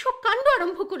পড়ে কি সব কাণ্ড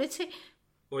আরম্ভ করেছে।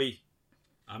 ওই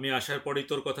আমি আসার পরেই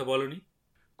তোর কথা বলনি?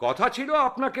 কথা ছিল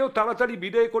আপনাকেও তাড়াতাড়ি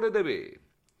বিদায় করে দেবে।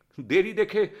 দেরি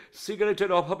দেখে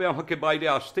সিগারেটের অভাবে আমাকে বাইরে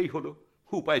আসতেই হলো,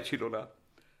 উপায় ছিল না।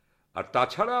 আর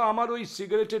তাছাড়া আমার ওই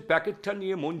সিগারেটের প্যাকেটটা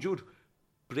নিয়ে মঞ্জুর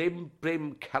প্রেম প্রেম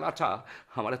খেলাটা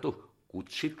আমার এত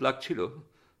কুৎসিত লাগছিল।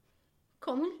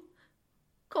 কমল,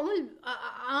 কমল,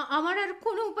 আমার আর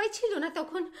কোনো উপায় ছিল না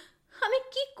তখন। আমি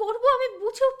কি করব আমি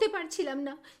বুঝে উঠতে পারছিলাম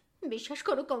না। বিশ্বাস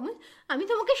করো কমল, আমি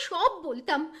তোমাকে সব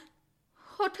বলতাম।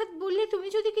 হঠাৎ বললে তুমি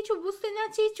যদি কিছু বুঝতে না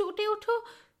চেয়ে চটে ওঠো,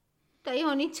 তাই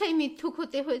অনিচ্ছায় মিথ্যুক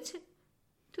হতে হয়েছে।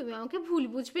 তুমি আমাকে ভুল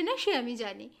বুঝবে না সে আমি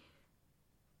জানি।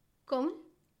 কমল,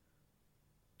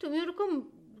 তুমি ওরকম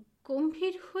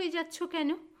গম্ভীর হয়ে যাচ্ছ কেন?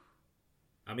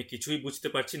 আমি কিছুই বুঝতে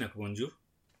পারছি না মঞ্জু।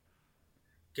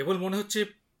 কেবল মনে হচ্ছে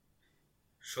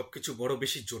সবকিছু বড়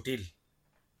বেশি জটিল।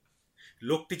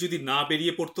 লোকটি যদি না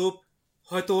বেরিয়ে পড়তো,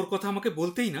 হয়তো ওর কথা আমাকে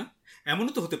বলতেই না,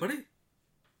 এমনও তো হতে পারে।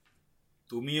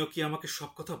 তুমিও কি আমাকে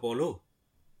সব কথা বলো?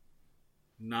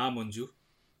 না মঞ্জু,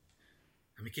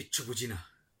 আমি কিচ্ছু বুঝি না।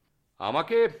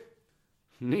 আমাকে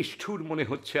নিষ্ঠুর মনে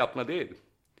হচ্ছে আপনাদের,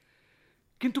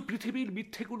 কিন্তু পৃথিবীর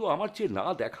মিথ্যেগুলো আমার চেয়ে না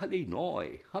দেখালেই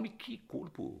নয়। আমি কি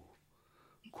করব?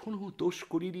 কোনো দোষ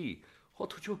করিনি,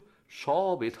 অথচ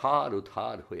সব এধার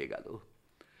ওধার হয়ে গেল।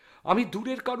 আমি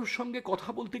দূরের কারুর সঙ্গে কথা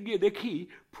বলতে গিয়ে দেখি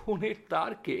ফোনের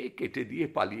তারকে কেটে দিয়ে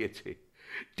পালিয়েছে।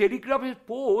 টেলিগ্রামের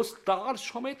পোস্ট তার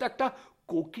সমেত একটা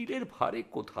কোকিলের ভারে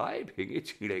কোথায় ভেঙে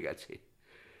ছিঁড়ে গেছে।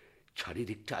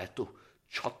 চারিদিকটা এত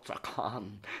ছত্রাখান,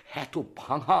 এত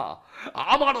ভাঙা,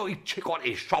 আমারও ইচ্ছে করে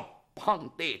সব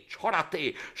ভাঙতে, ছড়াতে,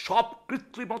 সব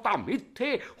কৃত্রিমতা মিথ্যে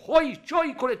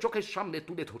হইচই করে চোখের সামনে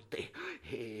তুলে ধরতে।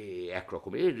 হে এক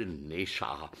রকমের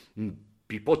নেশা,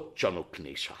 বিপজ্জনক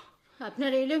নেশা।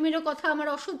 আপনার এলোমেলো কথা আমার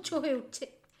অসহ্য হয়ে উঠছে।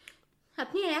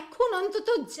 আপনি এখন অন্তত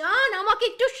যান, আমাকে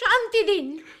একটু শান্তি দিন।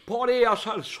 পরে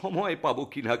আসার সময় পাবো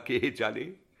কিনা কে জানে।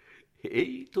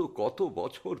 এই তো কত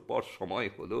বছর পর সময়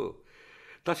হলো।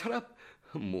 তাছাড়া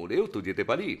মরেও তো যেতে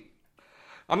পারি।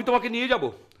 আমি তোমাকে নিয়ে যাব,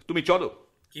 তুমি চলো।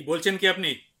 কি বলছেন কি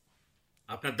আপনি?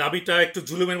 আপনার দাবিটা একটু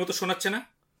জুলুমের মতো শোনাচ্ছে না?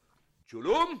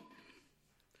 জুলুম?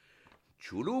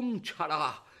 জুলুম ছাড়া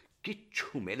কিচ্ছু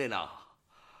মেলে না।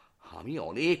 আমি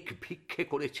অনেক ভিক্ষে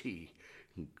করেছি,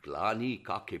 গ্লানি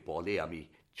কাকে বলে আমি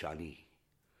জানি।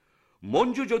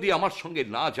 মঞ্জু যদি আমার সঙ্গে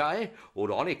না যায়, ওর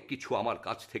অনেক কিছু আমার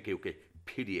কাছ থেকে ওকে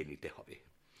ফিরিয়ে নিতে হবে।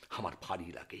 আমার ভারী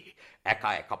লাগে,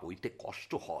 একা একা বইতে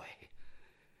কষ্ট হয়।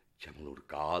 যেমন ওর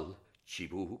গাল,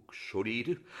 চিবুক, শরীর,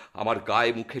 আমার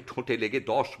গায়ে মুখে ঠোঁটে লেগে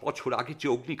 10 বছর আগে যে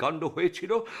অগ্নিকাণ্ড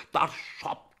হয়েছিল, তার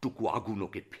সবটুকু আগুন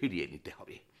ওকে ফিরিয়ে নিতে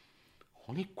হবে।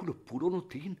 অনেকগুলো পুরনো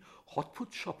দিন অদ্ভুত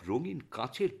সব রঙিন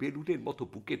কাঁচের বেলুনের মতো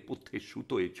বুকের মধ্যে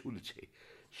সুতোয় ঝুলছে,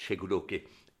 সেগুলো ওকে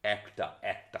একটা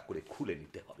একটা করে খুলে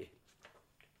নিতে হবে।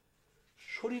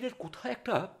 শরীরের কোথায়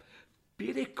একটা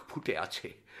পেরেক ফুটে আছে,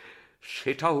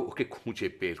 সেটাও ওকে খুঁজে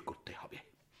বের করতে হবে।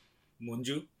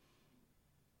 মঞ্জু,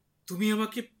 তুমি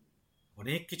আমাকে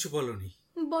অনেক কিছু বলনি।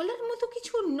 বলার মতো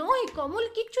কিছু নয় কমল,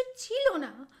 কিছু ছিল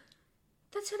না।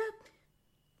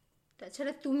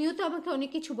 তাছাড়া তুমিও তো আমাকে অনেক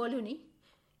কিছু বলনি।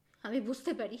 আমি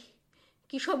বুঝতে পারি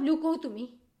কি সব লুকোও তুমি।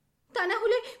 তা না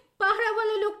হলে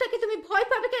পাহারাওয়ালা লোকটাকে তুমি ভয়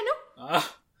পাবে কেন?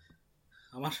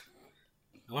 আমার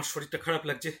আমার শরীরটা খারাপ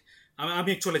লাগছে।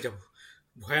 আমি চলে যাব।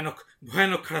 ভয়ানক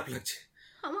ভয়ানক খারাপ লাগছে।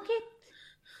 আমাকে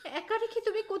একা রেখে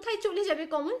তুমি কোথায় চলে যাবে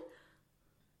কমল?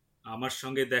 আমার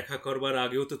সঙ্গে দেখা করবার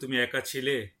আগেও তো তুমি একা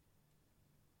ছিলে,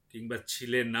 কিংবা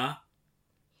ছিলে না।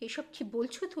 এসব কি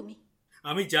বলছো তুমি?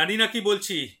 আমি জানি না কি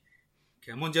বলছি।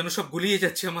 কেমন যেন সব গুলিয়ে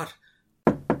যাচ্ছে আমার।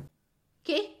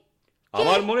 কে?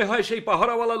 আমার মনে হয় সেই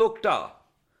পাহারাওয়ালা লোকটা।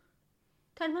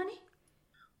 তার মানে?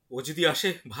 ও যদি আসে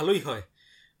ভালোই হয়,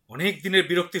 অনেক দিনের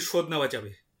বিরক্তির শোধ নেওয়া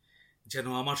যাবে। যেন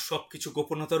আমার সবকিছু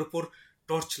গোপনতার উপর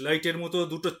টর্চ লাইটের মতো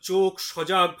দুটো চোখ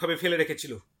সজাগভাবে ফেলে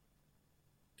রেখেছিল।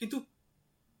 কিন্তু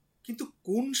কিন্তু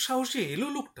কোন সাহসে এলো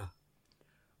লোকটা?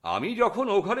 আমি যখন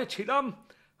ও ঘরে ছিলাম,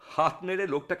 হাত নেড়ে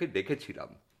লোকটাকে দেখেছিলাম,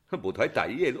 বোধহয়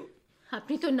তাই এলো।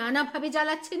 আপনি তো নানাভাবে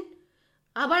জ্বালাচ্ছেন,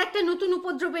 আবার একটা নতুন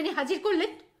উপদ্রব এনে হাজির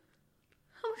করলেন।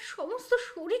 আমার সমস্ত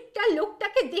শরীরটা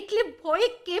লোকটাকে দেখলে ভয়ে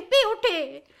কেঁপে ওঠে।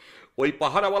 ওই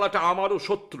পাহারাওয়ালাটা আমারও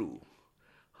শত্রু।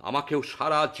 আমাকেও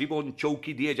সারা জীবন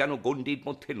চৌকি দিয়ে যেন গণ্ডির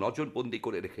মধ্যে নজরবন্দি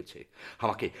করে রেখেছে।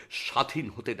 আমাকে স্বাধীন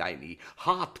হতে দেয়নি,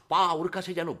 হাত পা ওর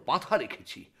কাছে যেন বাঁধা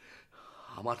রেখেছি।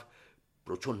 আমার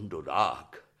প্রচণ্ড রাগ।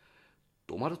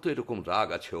 তোমারও তো এরকম রাগ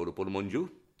আছে ওর উপর মঞ্জু।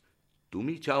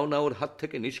 তুমি চাও না ওর হাত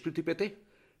থেকে নিষ্কৃতি পেতে?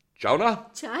 চাও না?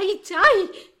 চাই চাই।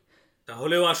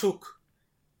 তাহলেও আসুক।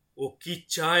 ও কি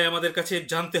চায় আমাদের কাছে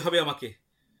জানতে হবে আমাকে।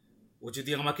 ও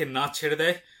যদি আমাকে না ছেড়ে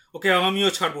দেয়, ওকে আমিও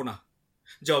ছাড়বো না।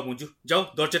 যাও মঞ্জু, যাও,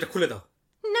 দরজাটা খুলে দাও।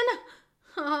 না না,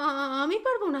 আমি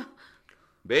পারবো না।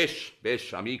 বেশ বেশ,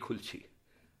 আমিই খুলছি।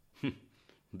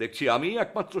 দেখছি আমি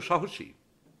একমাত্র সাহসী।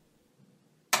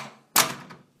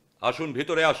 আসুন,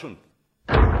 ভিতরে আসুন,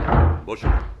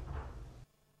 বসুন।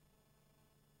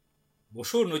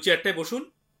 বসুন, ওই চেয়ারটায় বসুন।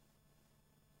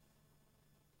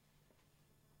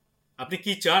 আপনি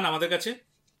কি চান আমাদের কাছে?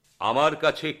 আমার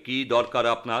কাছে কি দরকার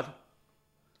আপনার?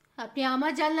 আপনি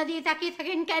আমার জানলা দিয়ে তাকিয়ে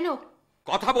থাকেন কেন?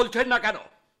 কথা বলছেন না কেন?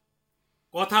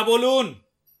 কথা বলুন।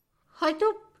 হয়তো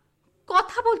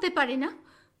কথা বলতে পারে না,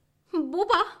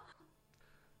 বোবা।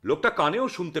 লোকটা কানেও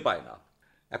শুনতে পায় না।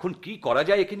 এখন কি করা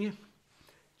যায় একে নিয়ে?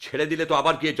 ছেড়ে দিলে তো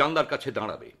আবার গিয়ে জানলার কাছে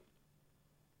দাঁড়াবে।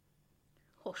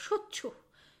 অসহ্য।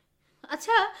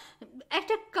 আচ্ছা,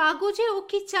 একটা কাগজে ও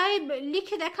কি চায়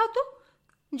লিখে দেখাও তো,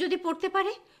 যদি পড়তে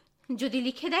পারে, যদি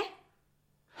লিখে দেয়।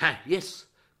 হ্যাঁ, ইয়েস,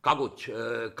 কাগজ।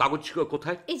 কাগজ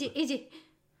কোথায়? এই যে, এই যে।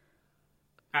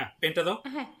 হ্যাঁ, পেনটা দাও।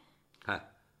 হ্যাঁ হ্যাঁ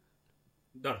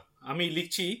দাঁড়া, আমি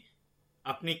লিখছি।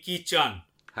 আপনি কি চান?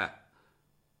 হ্যাঁ,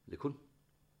 লিখুন।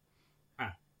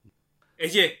 হ্যাঁ,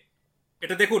 এই যে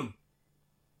এটা দেখুন,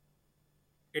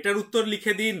 এটার উত্তর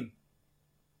লিখে দিন।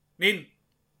 নিন।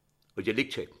 ওই যে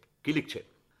লিখছে, কি লিখছে?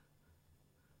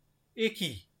 এ কি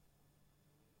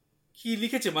কি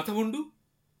লিখেছে মাথামুন্ডু?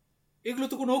 এগুলো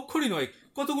তো কোনো অক্ষরই নয়,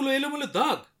 কতগুলো এলোমেলো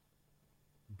দাগ।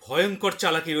 ভয়ঙ্কর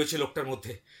চালাকি রয়েছে লোকটার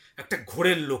মধ্যে, একটা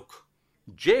ঘোরের লোক।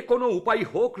 যে কোনো উপায়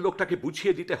হোক লোকটাকে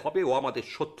বুঝিয়ে দিতে হবে ও আমাদের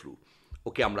শত্রু,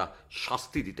 ওকে আমরা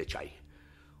শাস্তি দিতে চাই।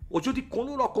 ও যদি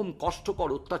কোনো রকম কষ্টকর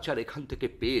অত্যাচার এখান থেকে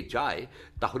পেয়ে যায়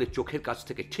তাহলে চোখের কাছ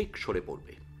থেকে ঠিক সরে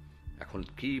পড়বে। এখন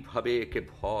কিভাবে একে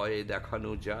ভয়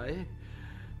দেখানো যায়?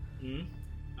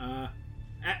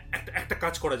 একটা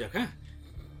কাজ করা যাক। হ্যাঁ,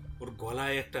 ওর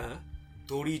গলায় একটা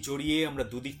দড়ি জড়িয়ে আমরা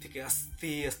দুদিক থেকে আস্তে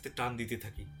আস্তে টান দিতে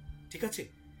থাকি, ঠিক আছে?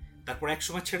 তারপর এক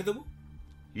সময় ছেড়ে দেবো।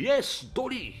 ইয়েস,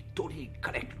 দড়ি, দড়ি,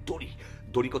 কারেক্ট, দড়ি।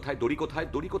 দড়ি কোথায়? দড়ি কোথায়?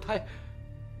 দড়ি কোথায়?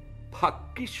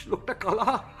 ভাগ্যিস লোকটা কালা।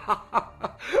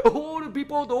 ওর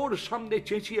বিপদ ওর সামনে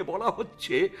চেঁচিয়ে বলা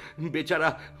হচ্ছে, বেচারা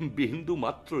বিন্দু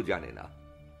মাত্র জানে না।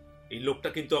 এই লোকটা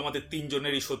কিন্তু আমাদের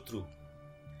তিনজনেরই শত্রু।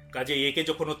 কাজে একে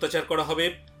যখন অত্যাচার করা হবে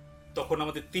তখন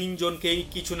আমাদের তিনজনকেই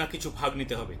কিছু না কিছু ভাগ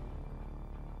নিতে হবে।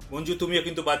 মঞ্জু, তুমিও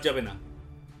কিন্তু বাদ যাবে না।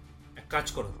 এক কাজ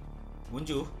করো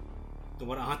মঞ্জু,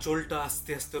 তোমার আঁচলটা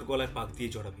আস্তে আস্তে ওর গলায় পাক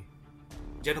দিয়ে জড়াবে,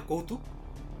 যেন কৌতুক।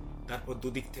 তারপর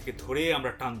দুদিক থেকে ধরে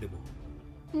আমরা টান দেব।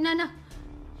 না না,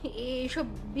 এসব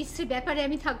বিশ্রী ব্যাপারে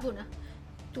আমি থাকবো না,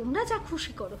 তোমরা যা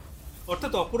খুশি করো।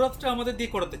 অর্থাৎ অপরাধটা আমাদের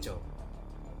দিয়ে করাতে চাও?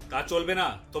 তা চলবে না,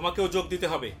 তোমাকেও যোগ দিতে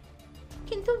হবে।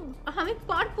 কিন্তু আমি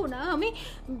পারবো না, আমি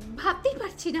ভাবতেই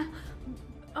পারছি না।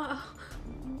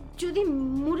 যদি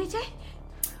মরে যায়?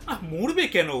 মরবে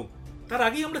কেন? তার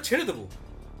আগেই আমরা ছেড়ে দেবো।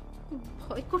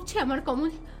 ভয় করছে আমার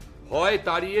কমল। ভয়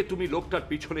তাড়িয়ে তুমি লোকটার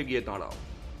পিছনে গিয়ে দাঁড়াও,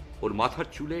 ওর মাথার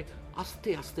চুলে আস্তে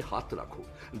আস্তে হাত রাখো,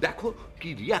 দেখো কি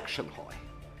রিয়াকশন হয়।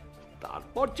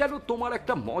 তারপর যেন তোমার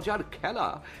একটা মজার খেলা,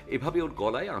 এভাবে ওর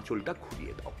গলায় আঁচলটা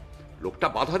ঘুরিয়ে দাও। লোকটা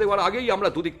বাধা দেওয়ার আগেই আমরা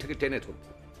দুদিক থেকে টেনে ধরব।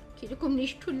 কিরকম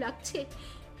নিষ্ঠুর লাগছে,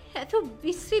 এত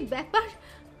বিশ্রী ব্যাপার।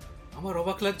 আমার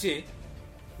অবাক লাগছে,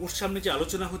 ওর সামনে যে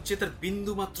আলোচনা হচ্ছে তার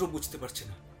বিন্দু মাত্র বুঝতে পারছে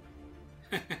না।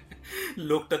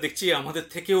 লোকটা দেখছি আমাদের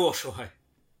থেকেও অসহায়।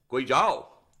 কই যাও?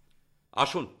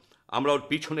 আসুন, আমরা ওর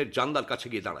পিছনের জানলার কাছে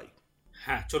গিয়ে দাঁড়াই।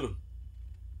 হ্যাঁ চলুন।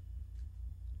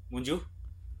 মঞ্জু,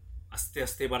 আস্তে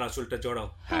আস্তে এবার আঁচলটা জড়াও।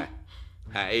 হ্যাঁ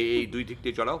হ্যাঁ, এই দুই দিক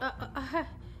দিয়ে জড়াও।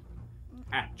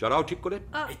 হ্যাঁ জড়াও ঠিক করে।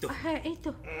 এই তো। হ্যাঁ, এই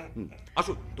তো।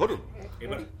 আসুন, ধরুন,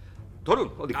 এবার ধরুন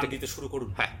ওদিক টান থেকে দিতে শুরু করুন।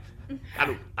 হ্যাঁ,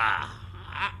 টানুন।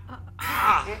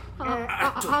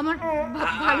 আমার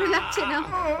ভালো লাগছে না।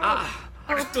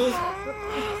 আরেকটু,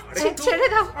 ছেড়ে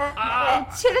দাও,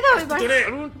 ছেড়ে দাও এবার। জোরে।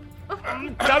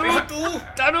 টানুন,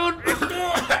 টানুন।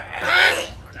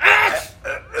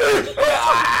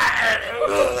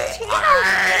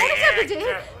 মরে যাবে যে।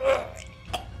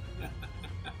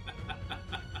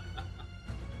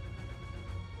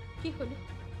 কি হলো?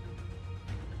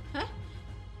 হ্যাঁ,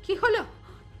 কি হলো?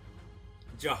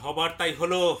 যা হবার তাই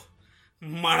হলো,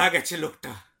 মারা গেছে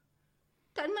লোকটা।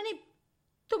 তার মানে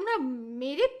তোমরা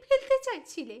মেরে ফেলতে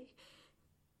চাইছিলে?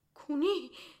 খুনি,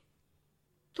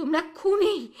 তোমরা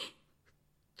খুনি।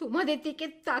 তোমাদের দিকে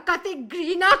তাকাতে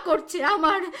ঘৃণা করছে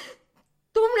আমার।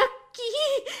 তোমরা কি?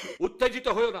 উত্তেজিত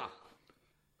হয়েও না,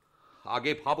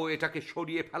 আগে ভাবো এটাকে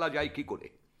সরিয়ে ফেলা যায় কি করে।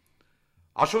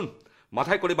 আসুন,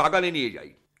 মাথায় করে বাগানে নিয়ে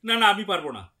যাই। না না, আমি পারবো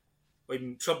না। ওই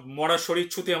সব মরা শরীর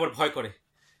ছুঁতে আমার ভয় করে।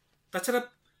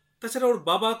 তাছাড়া ওর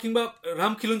বাবা কিংবা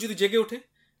রামখিলন যদি জেগে ওঠে,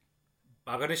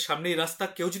 বাগানের সামনেই রাস্তা,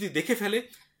 কেউ যদি দেখে ফেলে,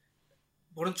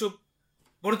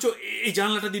 বরঞ্চ এই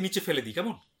জানলাটা দিয়ে নিচে ফেলে দিই,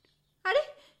 কেমন? আরে,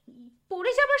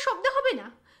 পড়ে যাবার শব্দ হবে না?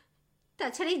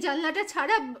 তাছাড়া এই জানলাটা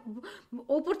ছাড়া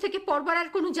ওপর থেকে পড়বার আর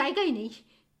কোনো জায়গাই নেই।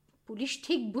 পুলিশ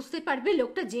ঠিক বুঝতে পারবে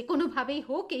লোকটা যে কোনো ভাবেই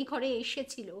হোক এই ঘরে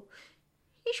এসেছিল।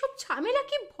 এসব ঝামেলা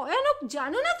কি ভয়ানক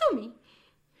জানো না তুমি?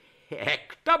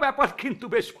 একটা ব্যাপার কিন্তু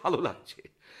বেশ ভালো লাগছে,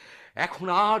 এখন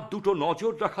আর দুটো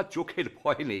নজর রাখার চোখের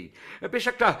ভয় নেই, বেশ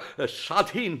একটা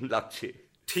স্বাধীন লাগছে।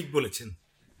 ঠিক বলেছেন,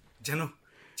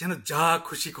 যেন যা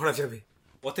খুশি করা যাবে।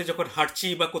 পথে যখন হাঁটছি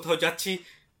বা কোথাও যাচ্ছি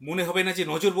মনে হবে না যে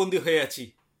নজরবন্দি হয়ে আছি।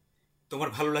 তোমার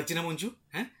ভালো লাগছে না মঞ্জু?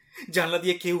 হ্যাঁ, জানলা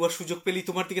দিয়ে কেউ আর সুযোগ পেলেই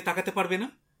তোমার দিকে তাকাতে পারবে না।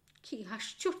 কি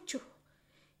আশ্চর্য,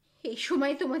 এই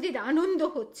সময় তোমাদের আনন্দ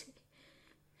হচ্ছে।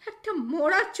 একটা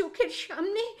মরা চোখের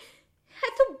সামনে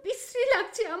এত বিশ্রী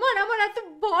লাগছে আমার, আমার এত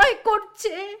ভয়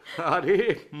করছে। আরে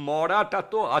মরাটা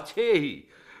তো আছেই,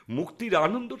 মুক্তির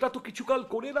আনন্দটা তো কিছুকাল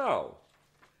করে নাও।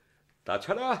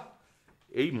 তাছাড়া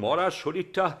এই মরার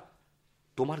শরীরটা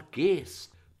তোমার গেস্ট,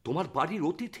 তোমার বাড়ির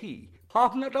অতিথি,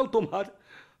 ভাবনাটাও তোমার।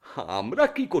 আমরা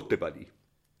কি করতে পারি?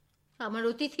 আমার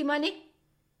অতিথি মানে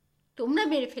তোমরা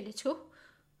মেরে ফেলেছ,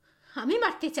 আমি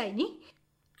মারতে চাইনি।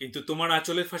 কিন্তু তোমার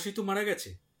আঁচলের ফাঁসি তো মারা গেছে,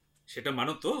 সেটা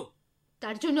মানো তো।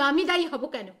 তার জন্য আমি দায়ী হব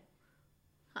কেন?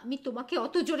 আমি তোমাকে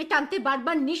অত জোরে টানতে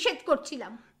বারবার নিষেধ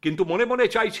করছিলাম। কিন্তু মনে মনে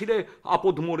চাইছিলে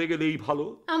আপদ মরে গেলেই ভালো।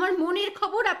 আমার মনের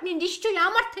খবর আপনি নিশ্চয়ই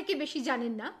আমার থেকে বেশি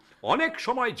জানেন না। অনেক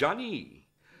সময় জানি,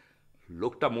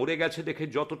 লোকটা মরে গেছে দেখে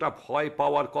যতটা ভয়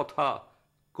পাওয়ার কথা,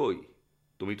 কই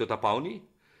তুমি তো তা পাওনি।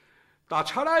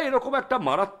 তাছাড়া এরকম একটা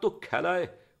মারাত্মক খেলায়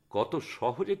কত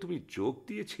সহজে তুমি যোগ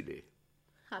দিয়েছিলে।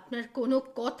 আপনার কোনো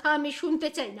কথা আমি শুনতে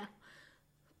চাই না।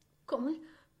 কমল,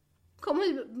 কমল,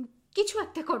 কিছু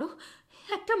একটা করো।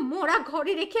 একটা মরা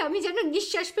ঘরে রেখে আমি যেন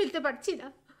নিঃশ্বাস ফেলতে পারছি না।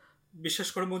 বিশ্বাস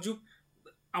করো মঞ্জু,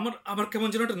 আমার আবার কেমন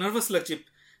যেন একটা নার্ভাস লাগছে।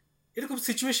 এরকম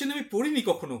সিচুয়েশনে আমি পড়িনি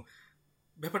কখনো।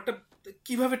 ব্যাপারটা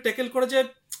কিভাবে ট্যাকেল করা যায়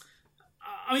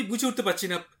আমি বুঝে উঠতে পারছি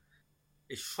না।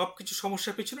 এই সব কিছু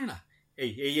সমস্যার পেছনে না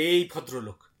এই এই এই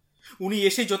ভদ্রলোক, উনি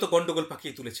এসেই যত গন্ডগোল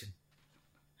পাকিয়ে তুলেছেন।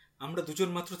 আমরা দুজন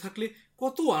মাত্র থাকলে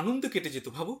কত আনন্দ কেটে যেত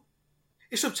ভাবো,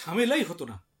 এসব ঝামেলাই হতো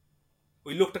না।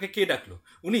 ওই লোকটাকে কে ডাকলো?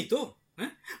 উনিই তো।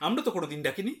 হ্যাঁ, আমরা তো কোনোদিন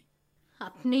ডাকিনি।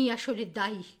 আপনিই আসলে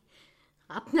দায়ী।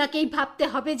 আপনাকেই ভাবতে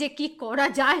হবে যে কি করা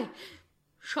যায়।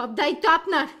 সব দায়িত্ব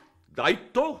আপনার।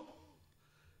 দায়িত্ব?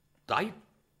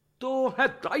 দায়িত্ব,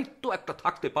 হ্যাঁ দায়িত্ব একটা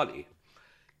থাকতে পারে,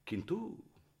 কিন্তু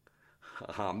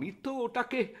আমি তো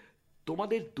ওটাকে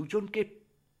তোমাদের দুজনকে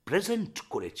প্রেজেন্ট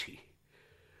করেছি।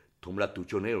 তোমরা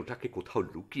দুজনে ওটাকে কোথাও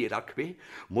লুকিয়ে রাখবে,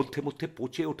 মধ্যে মধ্যে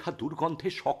পচে ওঠা দুর্গন্ধে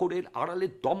শকরের আড়ালে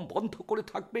দম বন্ধ করে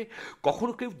থাকবে,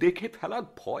 কখনো কেউ দেখে ফেলার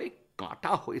ভয়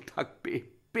কাঁটা হয়ে থাকবে।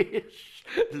 বেশ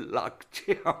লাগছে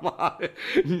আমার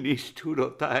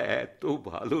নিষ্ঠুরতা, এত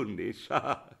ভালো নেশা।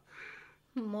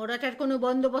 মরাটার কোনো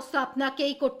বন্দোবস্ত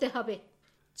আপনাকেই করতে হবে,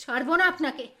 ছাড়বো না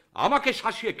আপনাকে। আমাকে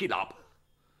শাসিয়ে কি লাভ?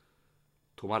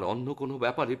 তোমার অন্য কোনো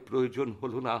ব্যাপারে প্রয়োজন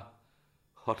হলো না,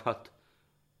 হঠাৎ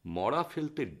মরা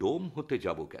ফেলতে ডোম হতে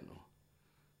যাব কেন?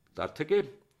 তার থেকে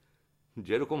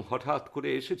যেরকম হঠাৎ করে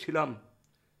এসেছিলাম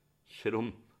সেরকম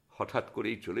হঠাৎ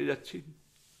করেই চলে যাচ্ছি।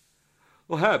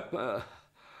 ও হ্যাঁ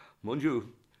মঞ্জু,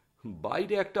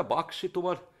 বাইরে একটা বাক্সে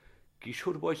তোমার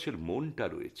কিশোর বয়সের মনটা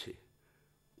রয়েছে,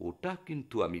 ওটা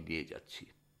কিন্তু আমি নিয়ে যাচ্ছি।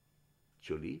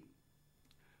 চলি,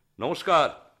 নমস্কার।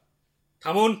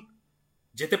 থামুন,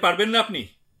 যেতে পারবেন না আপনি।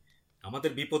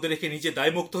 আমাদের বিপদে রেখে নিজে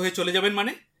দায়মুক্ত হয়ে চলে যাবেন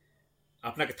মানে?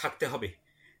 আপনাকে থাকতে হবে,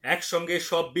 একসঙ্গে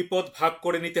সব বিপদ ভাগ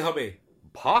করে নিতে হবে।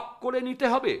 ভাগ করে নিতে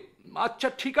হবে? আচ্ছা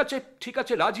ঠিক আছে, ঠিক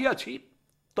আছে, রাজি আছি।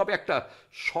 তবে একটা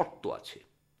শর্ত আছে,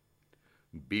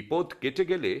 বিপদ কেটে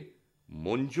গেলে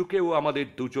মঞ্জুকেও আমাদের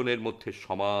দুজনের মধ্যে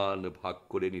সমান ভাগ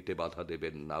করে নিতে বাধা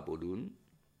দেবেন না, বলুন।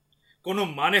 কোনো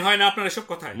মানে হয় না আপনার এসব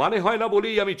কথায়। মানে হয় না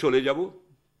বলেই আমি চলে যাব।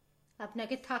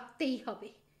 আপনাকে থাকতেই হবে,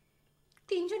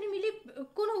 তিনজনে মিলে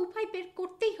কোনো উপায় বের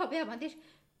করতেই হবে আমাদের।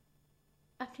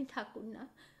 আপনি থাকুন না,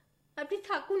 আপনি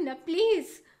থাকুন না প্লিজ।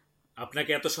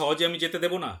 আপনাকে এত সহজে আমি যেতে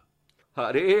দেব না।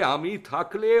 আরে আমি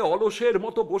থাকলে অলসের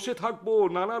মতো বসে থাকবো,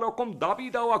 নানা রকম দাবি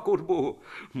দাওয়া করব।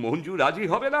 মঞ্জু রাজি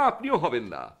হবে না, আপনিও হবেন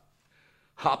না।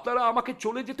 আপনারা আমাকে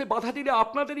চলে যেতে বাধা দিলে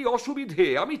আপনাদেরই অসুবিধে,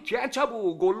 আমি চেঁচাবো,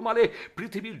 গোলমালে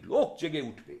পৃথিবীর লোক জেগে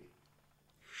উঠবে।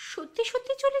 সত্যি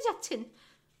সত্যি চলে যাচ্ছেন?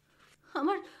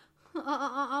 আমার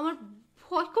আমার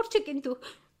ভয় করছে। কিন্তু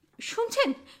শুনছেন,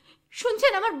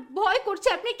 শুনছেন, আমার ভয় করছে।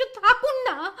 আপনি একটু থাকুন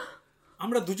না।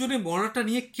 আমরা দুজনে মরাটা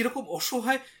নিয়ে কিরকম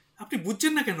অসহায় আপনি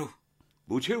বুঝছেন না কেন?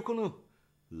 বুঝেও কোনো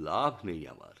লাভ নেই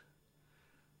আমার।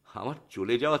 আমার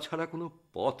চলে যাওয়া ছাড়া কোনো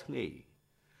পথ নেই।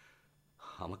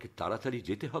 আমাকে তাড়াতাড়ি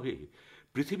যেতে হবে।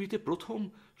 পৃথিবীতে প্রথম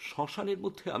শ্মশানের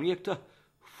মধ্যে আমি একটা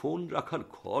ফোন রাখার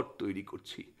ঘর তৈরি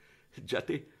করছি,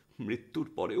 যাতে মৃত্যুর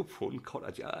পরেও ফোন করা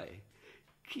যায়।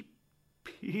 কি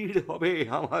ভিড় হবে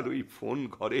আমার ওই ফোন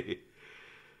ঘরে।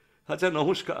 আচ্ছা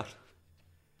নমস্কার,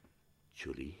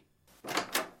 চলি।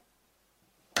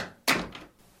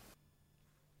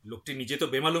 লোকটি নিজে তো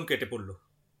বেমালুম কেটে পড়ল,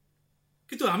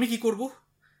 কিন্তু আমি কি করব?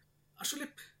 আসলে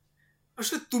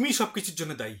আসলে তুমি সবকিছুর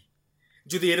জন্য দায়ী।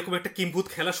 যদি এরকম একটা কিম্ভূত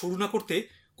খেলা শুরু না করতে,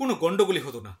 কোনো গন্ডগোলই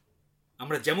হতো না।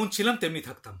 আমরা যেমন ছিলাম তেমনি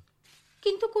থাকতাম।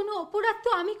 কিন্তু কোনো অপরাধ তো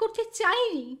আমি করতে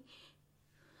চাইনি।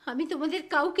 আমি তোমাদের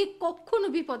কাউকে কখনো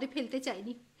বিপদে ফেলতে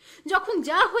চাইনি। যখন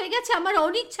যা হয়ে গেছে আমার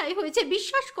অনিচ্ছায় হয়েছে,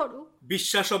 বিশ্বাস করো।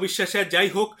 বিশ্বাস অবিশ্বাসে যাই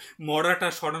হোক, মরাটা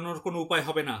সরানোর কোনো উপায়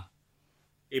হবে না।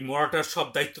 এই মরাটার সব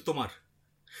দায়িত্ব তোমার।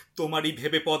 তোমারই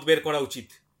ভেবে পথ বের করা উচিত।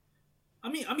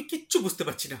 আমি কিচ্ছু বুঝতে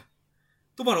পারছি না।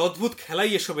 তোমার অদ্ভুত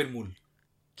খেলাই এসবের মূল।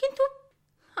 কিন্তু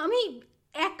আমি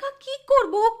একা কি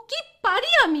করব, কি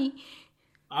পারি আমি?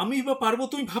 আমি বা পারবো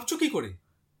তুমি ভাবছো কি করে?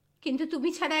 কিন্তু তুমি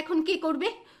ছাড়া এখন কে করবে?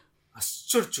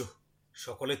 আশ্চর্য,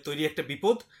 সকলের তৈরি একটা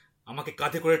বিপদ আমাকে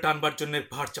কাঁধে করে টানবার জন্য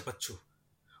ভার চাপাচ্ছ।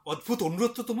 অদ্ভুত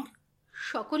অনুরোধ তো তোমার।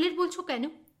 সকলের বলছো কেন?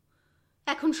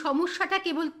 এখন সমস্যাটা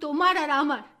কেবল তোমার আর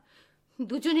আমার,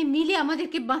 দুজনে মিলে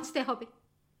আমাদেরকে বাঁচতে হবে।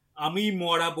 আমি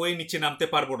মরা বয়ে নিচে নামতে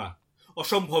পারবো না,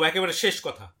 অসম্ভব, একেবারে শেষ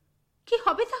কথা। কি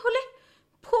হবে তাহলে?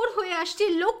 ভোর হয়ে আসছে,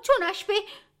 লোকজন আসবে।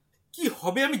 কি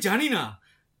হবে আমি জানি না।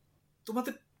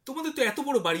 তোমাদের তোমাদের তো এত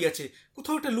বড় বাড়ি আছে,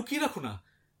 কোথাও একটা লুকিয়ে রাখো না,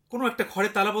 কোনো একটা ঘরে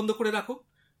তালা বন্ধ করে রাখো।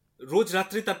 রোজ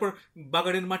রাত্রে তারপর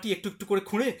বাগানের মাটি একটু একটু করে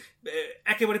খুঁড়ে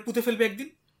একেবারে পুঁতে ফেলবে একদিন।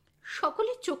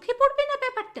 সকলের চোখে পড়বে না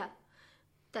ব্যাপারটা?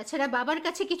 তাছাড়া বাবার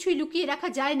কাছে কিছুই লুকিয়ে রাখা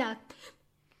যায় না,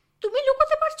 তুমি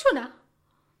লুকোতে পারছো না।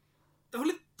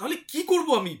 তাহলে তাহলে কি করব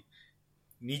আমি?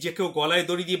 নিজেকেও গলায়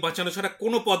দড়ি দিয়ে বাঁচানো ছাড়া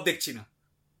কোনো পথ দেখছি না।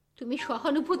 তুমি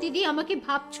সহানুভূতি দিয়ে আমাকে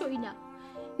ভাবছই না,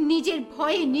 নিজের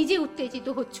ভয়ে নিজে উত্তেজিত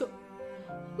হচ্ছ,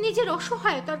 নিজের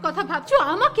অসহায়তার কথা ভাবছো,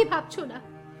 আমাকে ভাবছো না।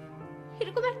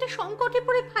 এরকম একটা সংকটে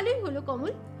পড়ে ভালোই হলো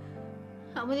কমল।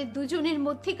 আমাদের দুজনের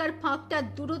মধ্যেকার ফাঁকটা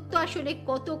দূরত্ব আসলে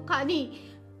কতখানি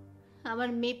আমার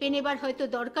মেপে নেবার হয়তো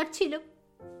দরকার ছিল।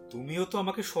 তুমিও তো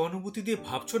আমাকে সহানুভূতি দিয়ে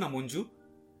ভাবছো না মঞ্জু।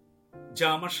 যা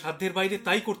আমার সাধ্যের বাইরে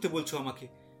তাই করতে বলছো আমাকে,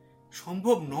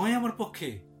 সম্ভব নয় আমার পক্ষে।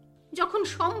 যখন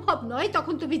সম্ভব নয়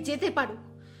তখন তুমি যেতে পারো,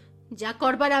 যা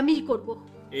করবার আমিই করব।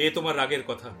 এ তোমার রাগের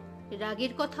কথা?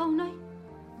 রাগের কথাও নয়,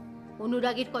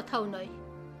 অনুরাগের কথাও নয়।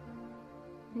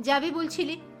 যাবে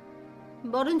বলছিলে,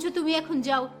 বরঞ্চ তুমি এখন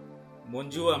যাও।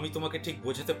 মঞ্জু, আমি তোমাকে ঠিক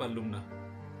বোঝাতে পারলুম না।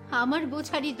 আমার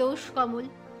বোঝারই দোষ কমল।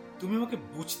 তুমি আমাকে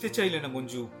বুঝতে চাইলে না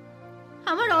মঞ্জু।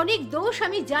 আমার অনেক দোষ,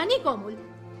 আমি জানি কমল।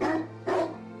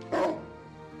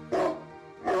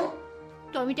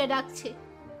 টমিটা ডাকছে,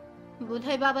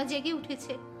 বোধহয় বাবা জেগে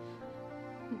উঠেছে।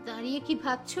 দাঁড়িয়ে কি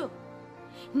ভাবছো?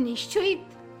 নিশ্চয়ই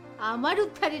আমার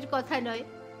উদ্ধারের কথা নয়।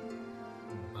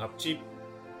 ভাবছি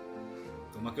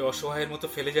তোমাকে অসহায়ের মতো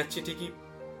ফেলে যাচ্ছি ঠিকই,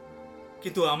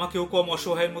 কিন্তু আমাকেও কম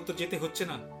অসহায়ের মতো যেতে হচ্ছে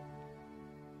না।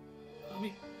 আমি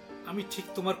আমি ঠিক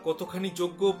তোমার কতখানি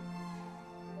যোগ্য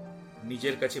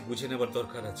নিজের কাছে বুঝে নেবার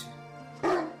দরকার আছে।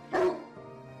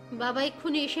 বাবা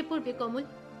এক্ষুনি এসে পড়বে কমল,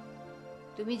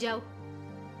 তুমি যাও।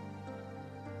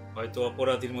 হয়তো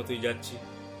অপরাধীর মতোই যাচ্ছি,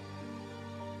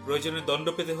 প্রয়োজনে দণ্ড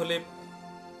পেতে হলে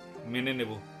মেনে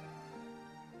নেব।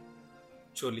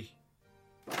 চলি।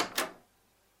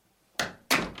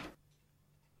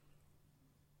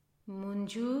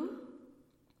 মঞ্জু,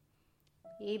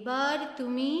 এবার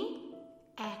তুমি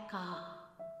একা।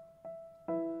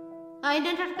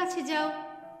 আয়নাটার কাছে যাও,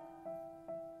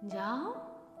 যাও।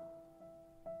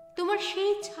 তোমার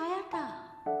সেই ছায়াটা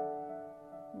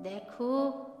দেখো,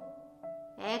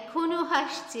 এখনো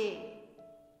হাসছে।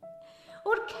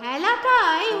 ওর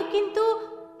খেলাটায় ও কিন্তু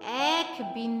এক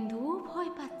বিন্দু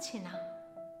ভয় পাচ্ছে না।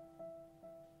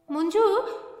 মঞ্জু,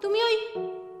 তুমি ওই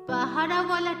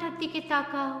পাহারাওয়ালাটার দিকে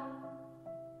তাকাও,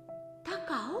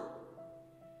 তাকাও,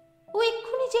 ও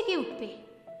এক্ষুনি জেগে উঠবে।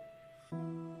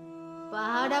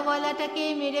 পাহারাওয়ালাটাকে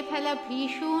মেরে ফেলা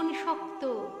ভীষণ শক্ত।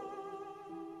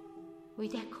 ওই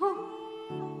দেখো,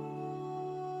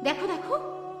 দেখো দেখো,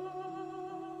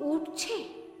 উঠছে,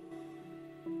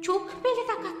 চোখ মেলে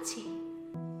তাকাচ্ছে।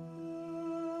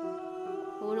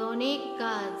 ওর অনেক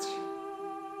কাজ,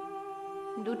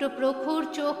 দুটো প্রখর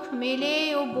চোখ মেলে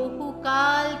ও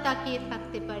বহুকাল তাকিয়ে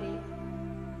থাকতে পারে।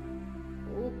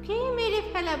 ওকে মেরে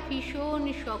ফেলা ভীষণ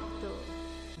শক্ত।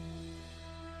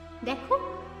 দেখো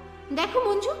দেখো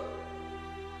মঞ্জু,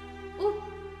 ও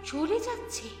চলে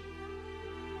যাচ্ছে।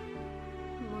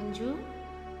 মঞ্জু,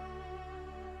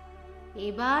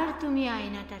 এবার তুমি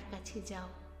আয়নাটার কাছে যাও,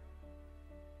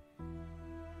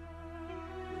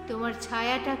 তোমার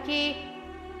ছায়াটাকে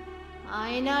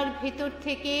আয়নার ভেতর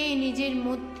থেকে নিজের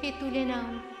মধ্যে তুলে নাও।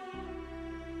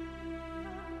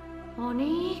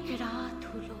 অনেক রাত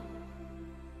হলো,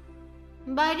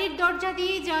 বাইরের দরজা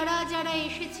দিয়ে যারা যারা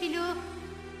এসেছিল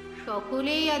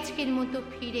সকলেই আজকের মতো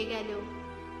ফিরে গেল।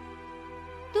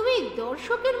 তুমি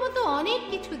দর্শকের মতো অনেক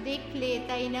কিছু দেখলে,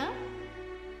 তাই না?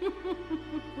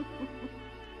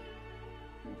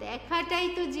 দেখাটাই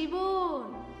তো জীবন,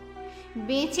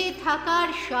 বেঁচে থাকার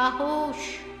সাহস।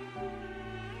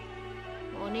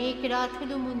 অনেক রাত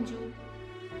হলো মঞ্জু,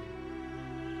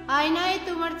 আয়নায়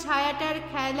তোমার ছায়াটার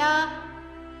খেলা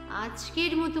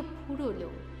আজকের মতো ফুরলো।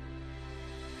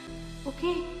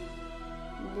 ওকে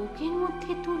বুকের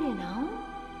মধ্যে তুলে নাও,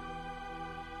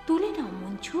 তুলে নাও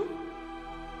মঞ্জু।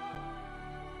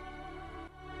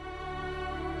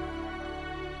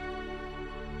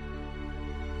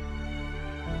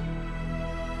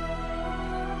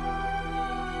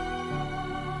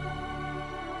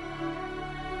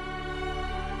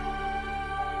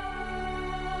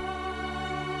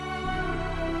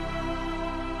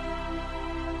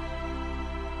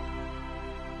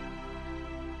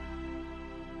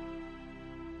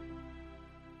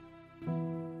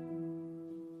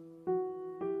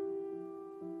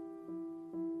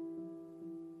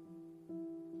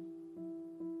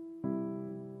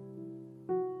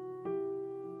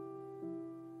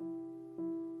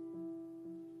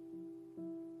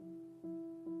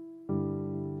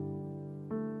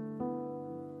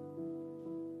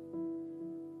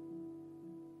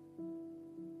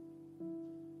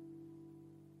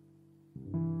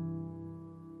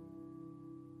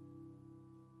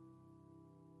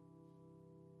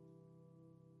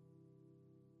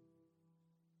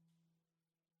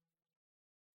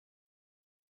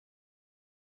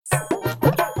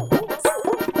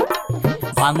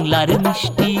 বাংলার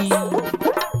মিষ্টি,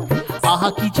 আহা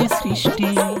কি যে সৃষ্টি।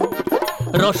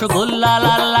 রসগোল্লা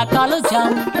লাল্লা কালো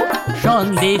জাম,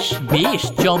 সন্দেশ বেশ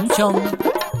চমচম,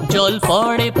 জল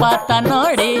পড়ে পাতা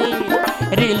নড়ে,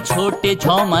 রেল ছোটে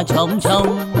ঝমা ঝমঝম।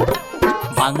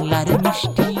 বাংলার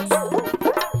মিষ্টি,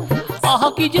 আহা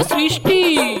কি যে সৃষ্টি।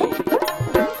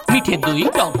 মিঠে দই,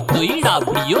 টক দই,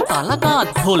 রাবড়িও কালাকাঁদ,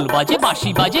 ঢোল বাজে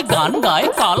বাঁশি বাজে গান গায়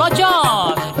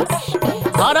কালাচাঁদ।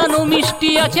 হারানো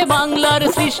মিষ্টি আছে বাংলার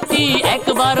সৃষ্টি,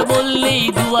 একবার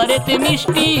বললেই দুয়ারেতে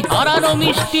মিষ্টি। হারানো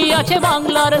মিষ্টি আছে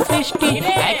বাংলার সৃষ্টি,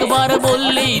 একবার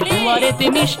বললেই দুয়ারেতে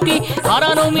মিষ্টি।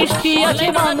 হারানো মিষ্টি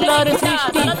আছে বাংলার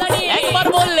সৃষ্টি, একবার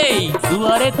বললেই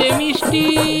দুয়ারেতে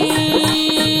মিষ্টি।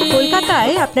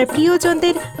 কলকাতায় আপনার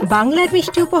প্রিয়জনদের বাংলার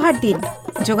মিষ্টি উপহার দিন।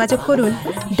 যোগাযোগ করুন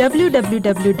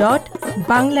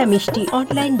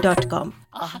www.banglamishtionline.com।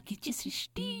 আহা কি যে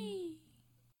সৃষ্টি।